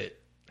 That did it.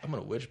 I'm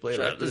going to witchblade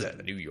after this that.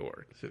 is New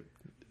York.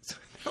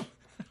 I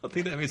don't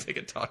think that means they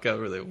can talk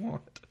however they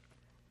want.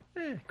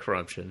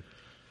 Corruption.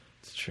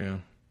 It's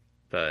true.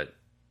 But,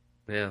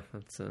 yeah,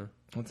 that's it.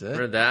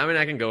 Read that. I mean,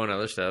 I can go on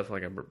other stuff.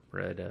 Like, I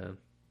read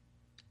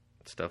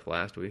stuff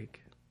last week.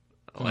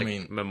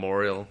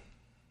 Memorial.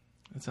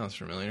 That sounds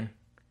familiar.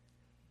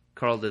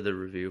 Carl did the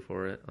review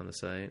for it on the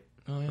site.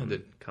 Oh, yeah.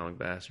 Comic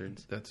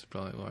Bastards. That's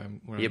probably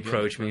why he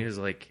approached me. He was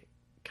like,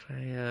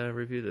 can I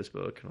review this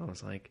book? And I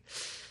was like,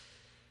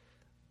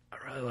 I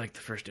really like the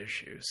first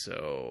issue.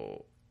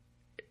 So,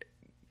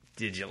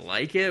 did you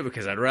like it?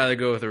 Because I'd rather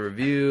go with a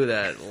review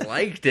that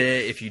liked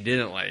it if you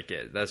didn't like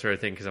it. That's sort of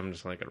thing. Because I'm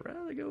just like, I'd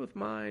rather go with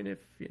mine if.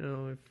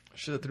 I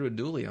should have threw a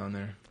dually on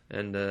there.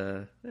 And,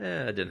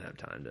 I didn't have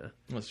time to.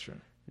 That's true.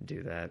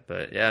 Do that.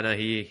 But, yeah, no,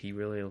 he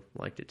really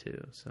liked it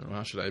too. So,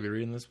 well, should I be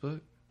reading this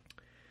book?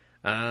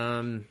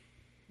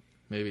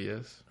 Maybe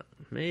yes.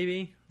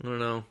 Maybe. I don't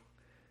know.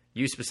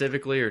 You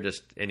specifically or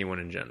just anyone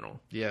in general?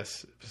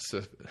 Yes.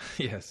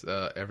 Yes.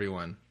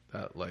 Everyone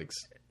that likes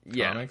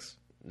comics.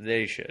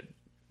 They should.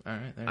 All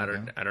right.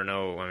 I don't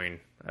know. I mean,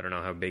 I don't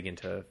know how big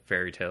into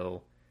fairy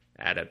tale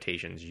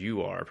adaptations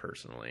you are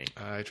personally.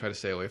 I try to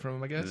stay away from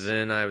them, I guess.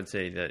 Then I would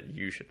say that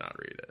you should not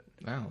read it.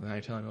 Wow. Now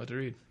you're telling me what to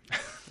read.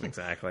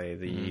 Exactly.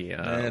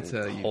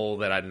 The hole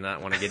that I did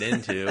not want to get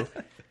into.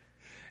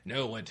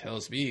 No one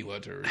tells me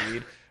what to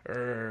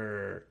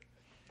read.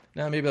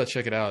 Now, maybe I'll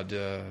check it out.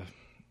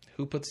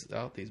 Who puts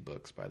out these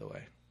books, by the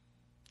way?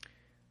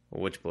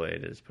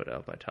 Witchblade is put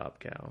out by Top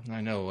Cow.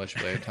 I know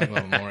Witchblade. I'm talking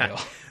about Memorial.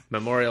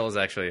 Memorial is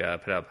actually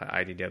put out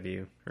by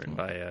IDW, written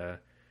by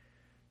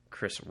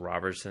Chris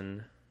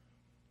Robertson.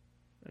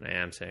 And I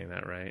am saying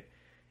that right.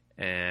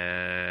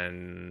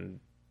 And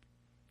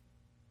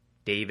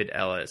David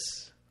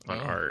Ellis on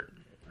art.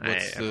 I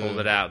pulled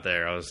it out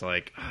there. I was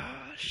like,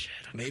 oh, shit.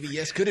 Maybe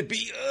yes. Could it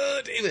be?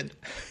 David.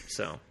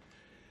 So.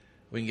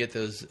 We can get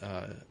those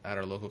at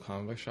our local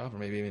comic book shop or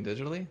maybe even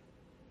digitally?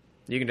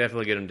 You can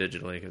definitely get them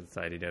digitally because it's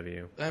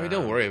IDW. I mean,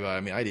 don't worry about it. I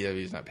mean,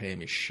 IDW is not paying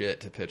me shit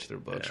to pitch their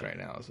books right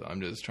now, so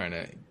I'm just trying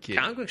to get...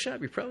 Comic book shop,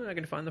 you're probably not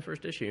going to find the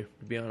first issue,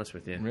 to be honest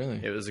with you.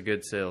 Really? It was a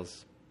good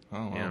sales.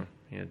 Oh, wow.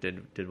 Yeah,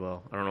 did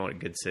well. I don't know what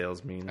good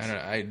sales means.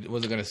 I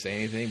wasn't going to say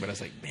anything, but I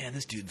was like, man,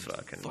 this dude's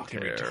fucking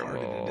retarded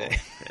today.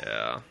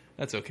 Yeah.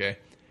 That's okay.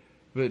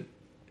 But,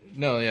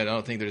 no, I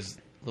don't think there's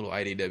little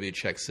IDW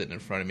checks sitting in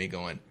front of me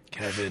going,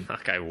 Kevin,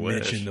 I wish.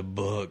 Mention the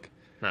book.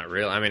 Not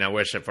really. I mean, I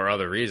wish it for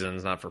other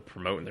reasons, not for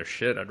promoting their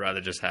shit. I'd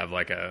rather just have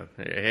like hey,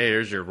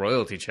 here's your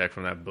royalty check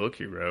from that book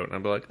you wrote. And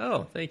I'd be like,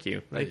 oh, thank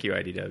you. Thank you,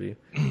 IDW.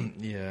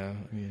 Yeah.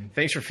 I mean,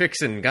 thanks for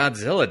fixing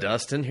Godzilla,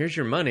 Dustin. Here's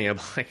your money. I'm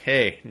like,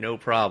 hey, no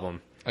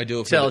problem. I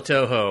do it Tell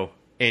Toho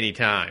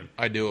anytime.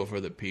 I do it for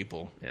the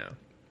people. Yeah.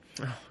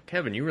 Oh,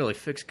 Kevin, you really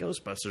fixed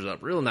Ghostbusters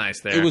up real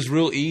nice there. It was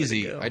real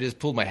easy. I just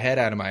pulled my head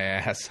out of my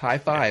ass. High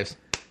fives.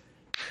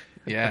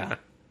 Yeah.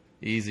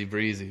 Easy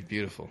breezy.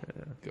 Beautiful.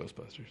 Yeah.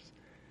 Ghostbusters.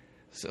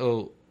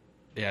 So,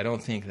 yeah, I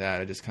don't think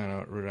that. I just kind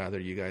of would rather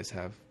you guys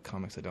have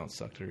comics that don't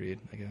suck to read,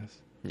 I guess.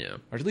 Yeah.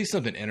 Or at least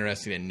something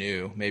interesting and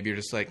new. Maybe you're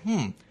just like,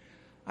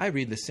 I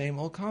read the same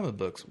old comic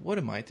books. What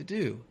am I to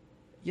do?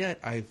 Yet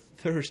I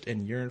thirst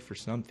and yearn for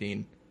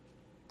something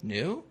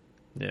new.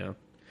 Yeah.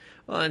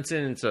 Well,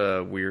 it's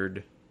a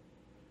weird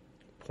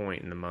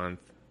point in the month.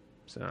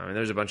 So, I mean,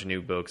 there's a bunch of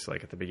new books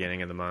like at the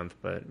beginning of the month,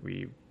 but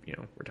we're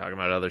talking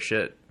about other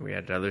shit. We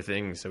had other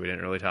things, so we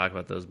didn't really talk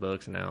about those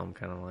books, and now I'm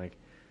kind of like,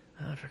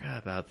 I forgot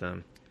about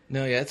them.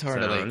 No, yeah, it's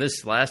hard to and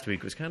this last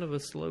week was kind of a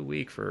slow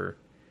week for,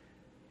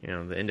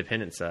 the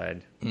independent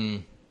side.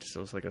 Just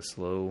was like a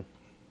slow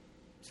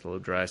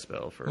dry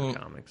spell for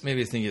comics.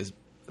 Maybe the thing is,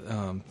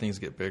 things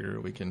get bigger,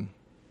 we can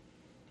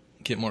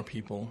get more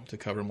people to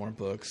cover more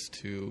books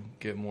to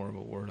get more of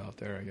a word out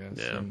there, I guess.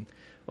 Yeah.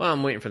 Well,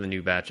 I'm waiting for the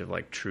new batch of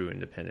like true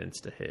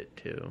independents to hit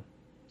too.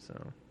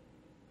 So.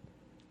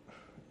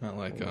 Not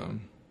like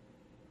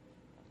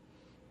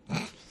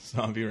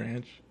Zombie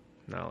Ranch.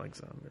 Not like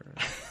Zombie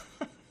Ranch.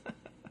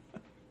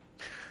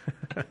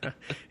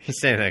 He's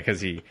saying that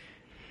because he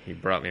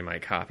brought me my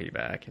copy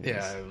back.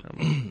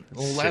 And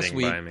well, last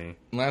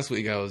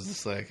week I was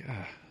just like,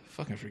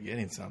 fucking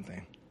forgetting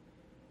something.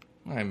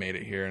 I made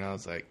it here and I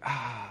was like,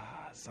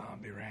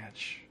 Zombie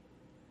Ranch.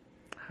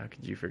 How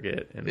could you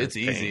forget? It's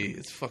easy.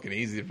 It's fucking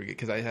easy to forget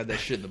because I had that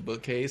shit in the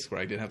bookcase where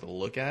I didn't have to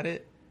look at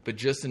it, but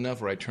just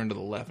enough where I turned to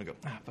the left and go,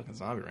 fucking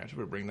Zombie Ranch. I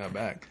better bring that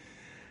back.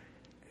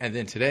 And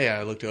then today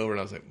I looked over and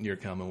I was like, you're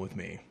coming with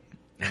me.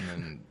 And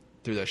then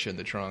threw that shit in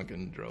the trunk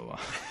and drove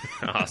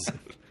off. Awesome.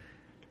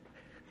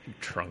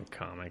 Trunk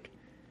comic.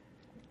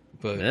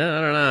 But yeah,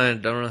 I don't know. I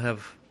don't really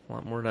have a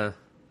lot more to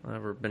I've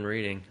ever been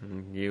reading.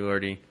 And you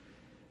already...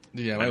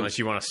 Yeah, unless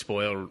you want to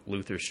spoil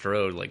Luther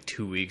Strode like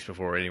 2 weeks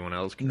before anyone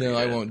else can No, read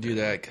I it. won't do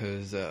that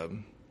because,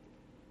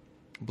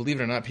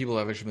 believe it or not, people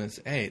have actually been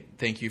saying, hey,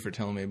 thank you for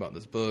telling me about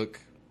this book.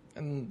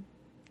 And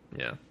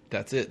yeah,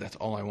 that's it. That's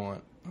all I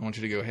want. I want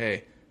you to go,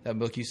 hey, that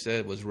book you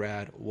said was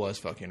rad, was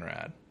fucking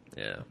rad.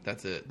 Yeah.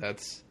 That's it.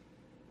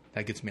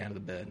 That gets me out of the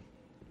bed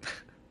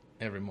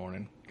every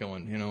morning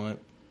going, you know what?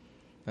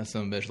 That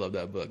son of a bitch loved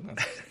that book.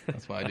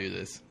 That's why I do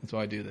this. That's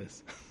why I do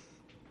this.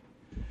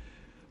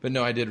 But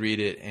no, I did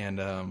read it, and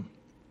man,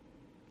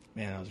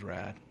 that was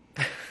rad.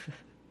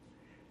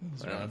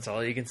 That's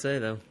all you can say,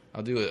 though.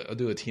 I'll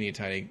do a teeny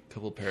tiny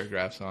couple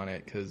paragraphs on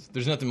it because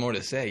there's nothing more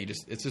to say.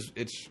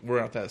 We're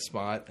at that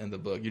spot in the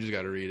book. You just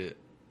got to read it.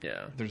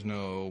 Yeah. There's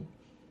no,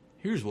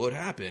 here's what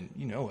happened.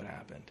 You know what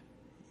happened.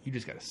 You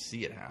just got to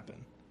see it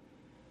happen.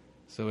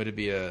 So it'd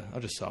be I'll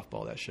just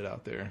softball that shit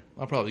out there.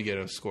 I'll probably get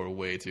a score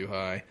way too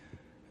high,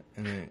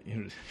 and then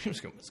you're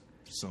just going,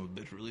 son of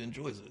a bitch really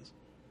enjoys this.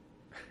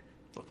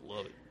 Fucking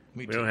love it.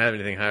 We don't have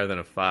anything higher than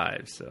a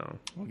 5, so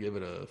I'll give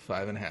it a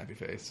 5 and a happy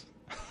face.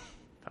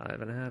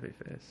 5 and a happy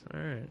face. All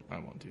right. I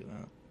won't do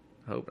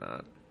that. Hope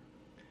not.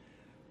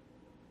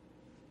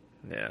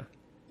 Yeah.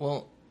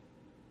 Well,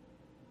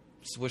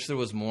 just wish there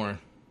was more.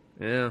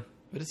 Yeah.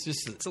 But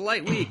it's a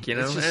light week, you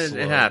know.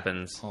 It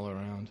happens all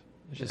around.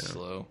 It's just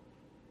slow.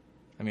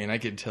 I mean, I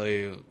could tell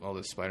you all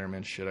the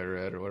Spider-Man shit I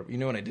read or whatever. You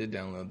know what I did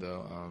download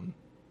though?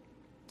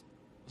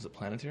 Was it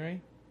Planetary?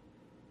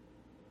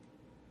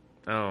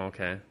 Oh,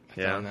 okay. I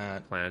found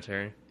that.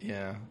 Planetary.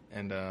 Yeah,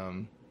 and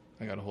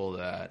I got a hold of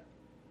that.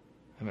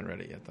 Haven't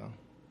read it yet though.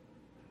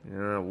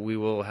 Yeah, we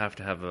will have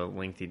to have a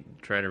lengthy.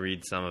 Try to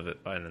read some of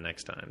it by the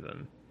next time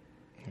then.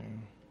 Yeah.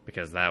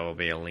 Because that will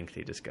be a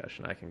lengthy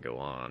discussion. I can go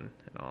on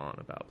and on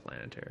about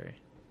Planetary.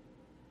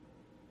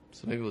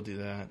 So maybe we'll do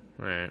that.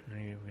 All right,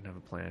 maybe we can have a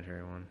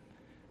Planetary one.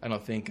 I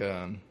don't think.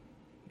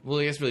 Well,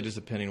 I guess really just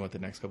depending on what the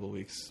next couple of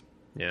weeks.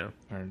 Yeah.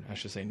 Or I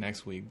should say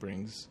next week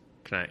brings.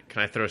 Can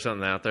I throw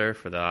something out there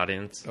for the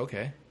audience?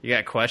 Okay. You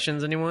got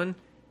questions, anyone?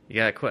 You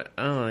got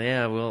Oh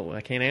yeah, well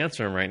I can't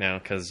answer them right now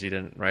because you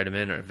didn't write them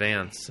in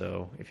advance.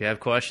 So if you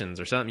have questions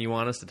or something you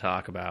want us to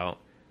talk about,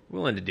 we're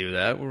willing to do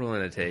that. We're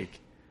willing to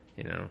take,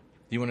 you know.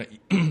 You want to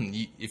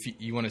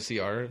if you want to see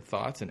our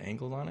thoughts and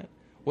angles on it?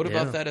 What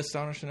about that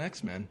Astonishing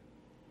X-Men?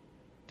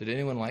 Did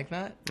anyone like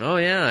that? Oh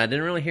yeah, I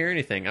didn't really hear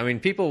anything. I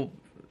mean, people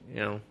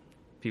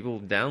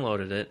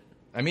downloaded it.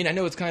 I mean, I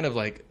know it's kind of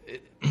like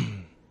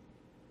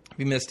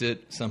we missed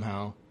it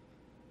somehow.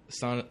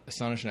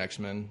 Astonishing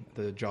X-Men,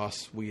 the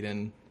Joss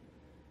Whedon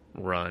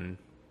run,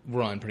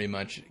 pretty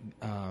much.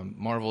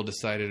 Marvel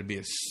decided it'd be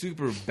a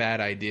super bad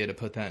idea to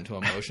put that into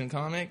a motion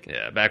comic.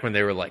 Yeah, back when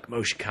they were like,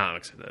 motion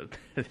comics are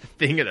the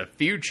thing of the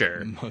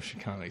future. Motion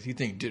comics. You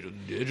think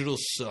digital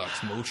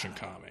sucks, motion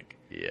comic.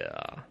 Yeah.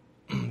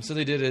 So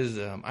they did is,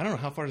 I don't know,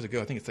 how far does it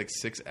go? I think it's like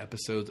 6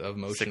 episodes of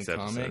motion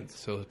comic.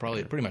 So it's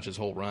probably pretty much his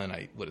whole run,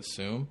 I would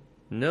assume.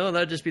 No,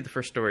 that'd just be the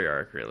first story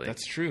arc, really.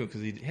 That's true,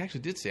 because he actually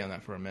did stay on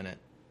that for a minute.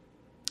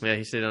 Yeah,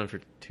 he stayed on for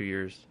 2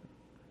 years.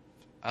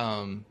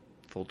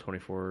 Full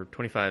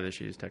 25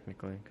 issues,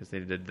 technically, because they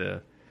did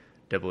the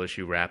double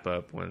issue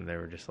wrap-up when they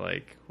were just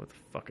like, what the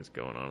fuck is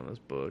going on in this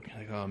book?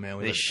 Like, oh, man.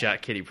 They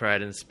shot Kitty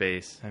Pryde in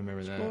space. I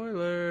remember that.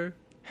 Spoiler!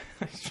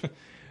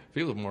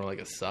 Feels more like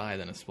a sigh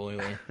than a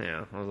spoiler.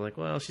 Yeah, I was like,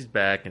 well, she's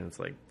back, and it's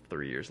like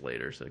 3 years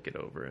later, so get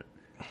over it.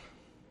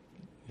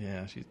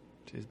 Yeah,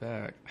 she's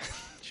back.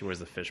 She wears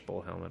the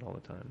fishbowl helmet all the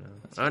time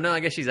now. Oh, no,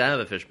 I guess she's out of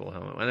the fishbowl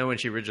helmet. I know when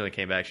she originally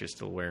came back, she was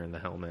still wearing the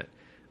helmet.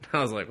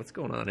 I was like, what's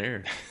going on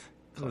here?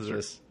 What is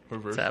this?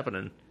 Reverse. What's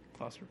happening?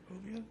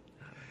 Claustrophobia?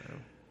 I don't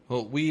know.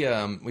 Well,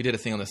 we did a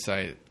thing on the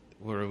site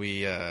where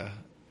we, I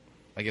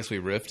guess we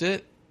riffed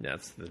it.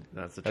 That's the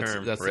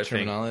term. That's the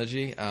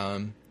terminology.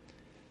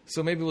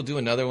 So maybe we'll do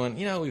another one.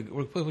 You know,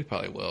 we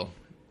probably will.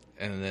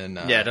 And then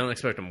don't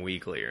expect them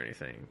weekly or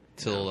anything.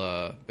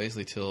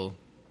 Basically till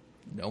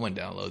no one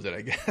downloads it,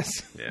 I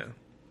guess. Yeah.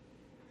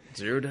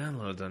 0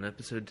 downloads on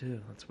episode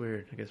 2. That's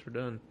weird. I guess we're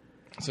done.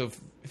 So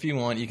if you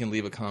want, you can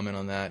leave a comment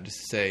on that.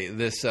 Just say,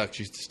 this sucks,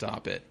 you should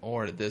stop it.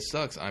 Or, this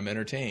sucks, I'm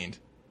entertained.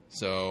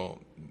 So,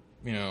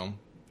 you know,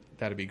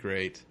 that'd be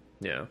great.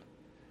 Yeah.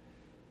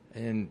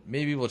 And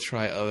maybe we'll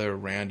try other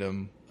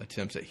random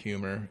attempts at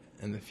humor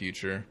in the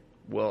future.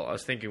 Well, I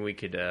was thinking we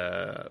could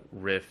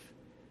riff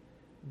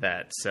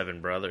that Seven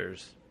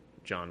Brothers,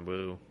 John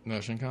Woo.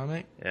 Motion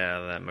comic?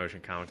 Yeah, that motion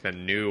comic. The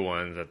new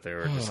ones that they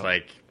were just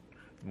like...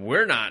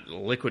 We're not...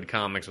 Liquid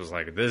Comics was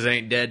like, this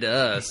ain't dead to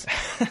us.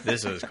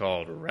 This is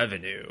called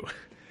revenue.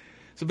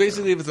 So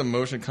basically, if it's a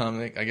motion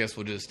comic, I guess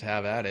we'll just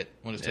have at it.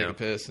 We'll just take a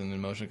piss, and then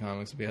motion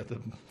comics will be at the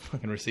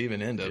fucking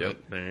receiving end of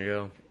it. There you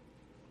go.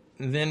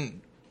 And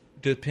then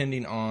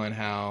depending on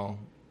how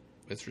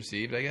it's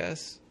received, I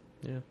guess,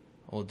 Yeah.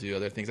 we'll do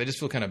other things. I just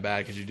feel kind of bad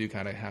because you do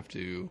kind of have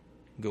to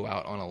go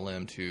out on a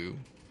limb to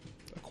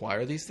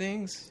acquire these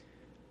things.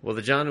 Well,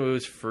 the John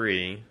Woo's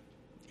free,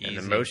 and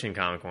the Easy. motion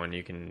comic one,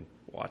 you can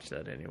watch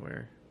that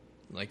anywhere.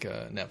 Like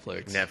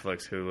Netflix.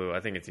 Netflix, Hulu. I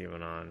think it's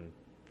even on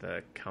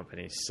the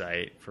company's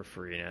site for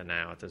free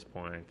now at this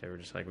point. They were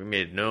just like, we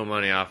made no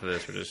money off of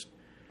this. We're just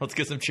Let's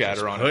get some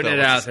chatter on it. putting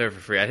it fellas. out there for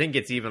free. I think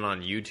it's even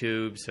on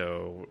YouTube.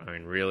 So, I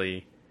mean,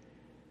 really,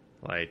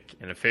 like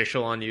an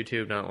official on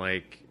YouTube, not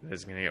like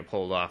it's going to get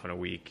pulled off in a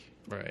week,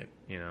 Right.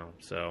 you know.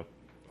 So,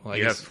 Well, I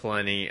you guess- have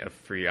plenty of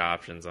free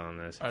options on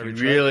this. I If you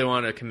retract- really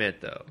want to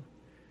commit, though,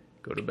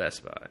 go to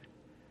Best Buy.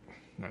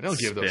 No, don't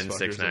give those Spend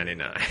fuckers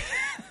 $6.99.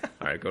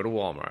 All right, go to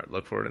Walmart.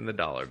 Look for it in the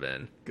dollar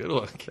bin. Good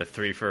luck. The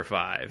 3 for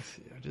 $5.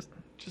 Yeah,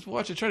 just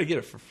watch it. Try to get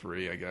it for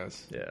free, I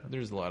guess. Yeah.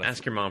 There's a lot of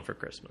Ask your mom for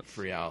Christmas.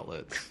 free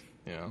outlets,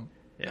 you know?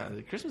 Yeah.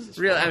 Christmas is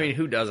Really, fun. I mean,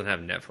 who doesn't have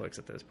Netflix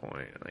at this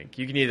point? Like,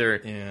 you can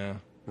either Yeah,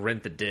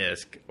 rent the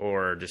disc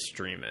or just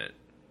stream it.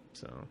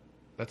 So,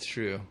 that's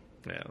true.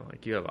 yeah,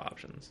 like you have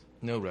options.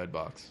 No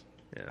Redbox.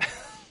 Yeah.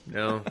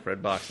 No,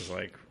 Redbox is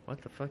like,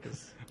 what the fuck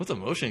is What's a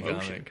motion motion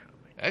comic? comic?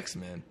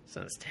 X-Men.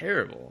 Sounds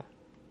terrible.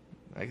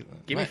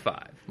 Give me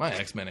 5. My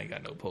X-Men ain't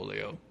got no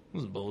polio.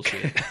 This is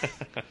bullshit.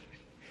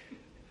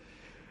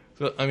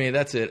 So, I mean,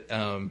 that's it.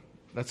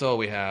 That's all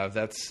we have.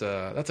 That's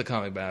a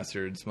Comic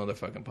Bastards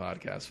motherfucking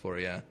podcast for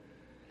you.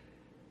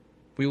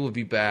 We will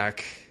be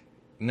back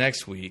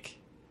next week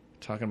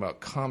talking about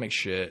comic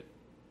shit,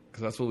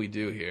 because that's what we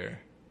do here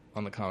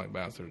on the Comic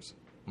Bastards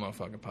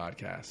motherfucking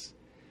podcast.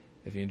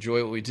 If you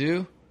enjoy what we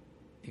do,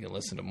 you can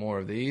listen to more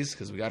of these,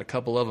 because we got a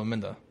couple of them in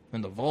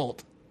the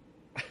vault.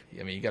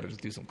 I mean, you got to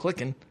just do some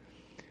clicking.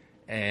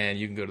 And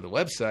you can go to the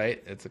website.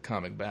 It's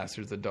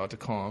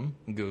comicbastards.com.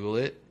 Google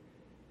it.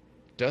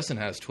 Dustin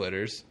has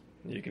Twitters.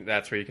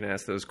 That's where you can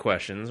ask those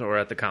questions, or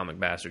at the Comic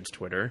Bastards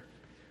Twitter.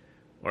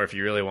 Or if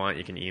you really want,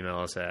 you can email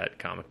us at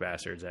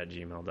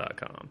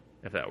comicbastards@gmail.com,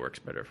 if that works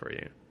better for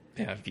you.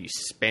 Yeah. If you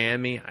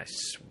spam me, I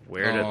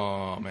swear to...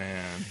 Oh,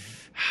 man.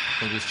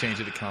 We'll just change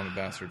it to Comic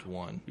Bastards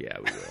 1. Yeah,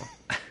 we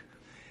will.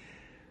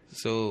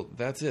 So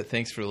that's it.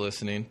 Thanks for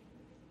listening.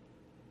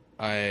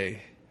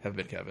 I have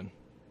been Kevin.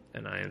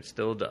 And I am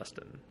still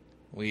Dustin.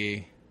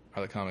 We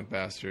are the Comic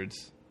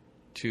Bastards.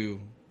 2%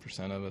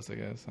 of us, I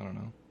guess. I don't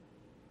know.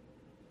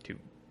 2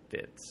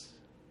 bits.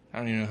 I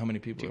don't even know how many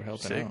people are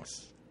helping 6. out.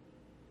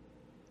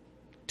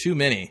 Too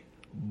many.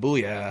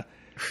 Booyah.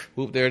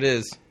 Whoop, there it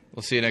is.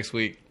 We'll see you next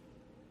week.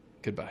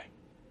 Goodbye.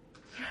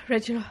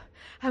 Reginald,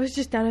 I was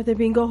just down at the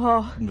bingo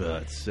hall.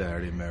 It's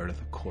Saturday, Meredith.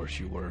 Of course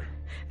you were.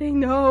 They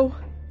know.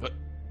 But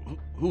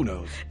who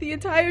knows? The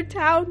entire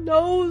town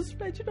knows,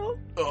 Reginald.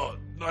 Oh,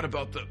 not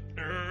about the...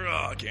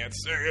 I can't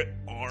say it.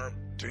 Arm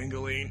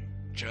tingling,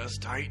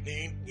 chest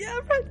tightening. Yeah,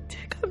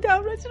 calm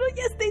down, Reginald.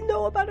 Yes, they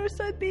know about our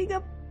son being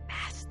a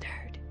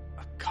bastard.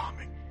 A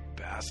comic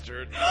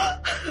bastard.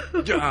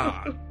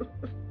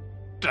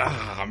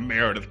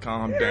 Meredith,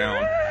 calm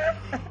down.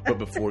 But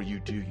before you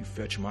do, you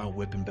fetch my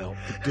whipping belt.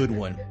 The good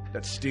one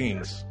that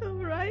stings. All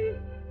right.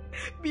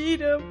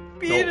 Beat him,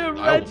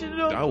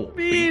 Reginald. I will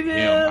beat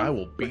him. I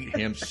will beat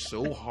him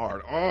so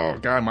hard. Oh,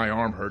 God, my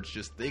arm hurts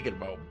just thinking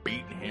about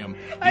beating him.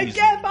 I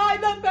can't buy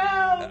the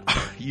belt.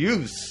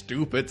 You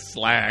stupid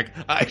slag.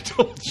 I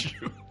told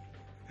you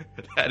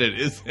that it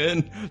is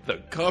in the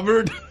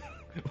cupboard.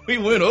 We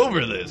went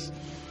over this.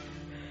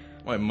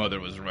 My mother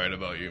was right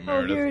about you, Oh,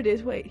 Meredith. here it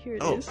is. Wait, here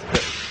it is.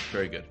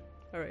 Very good.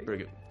 All right. Very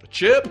good.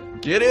 Chip,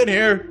 get in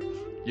here.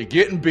 You're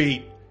getting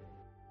beat.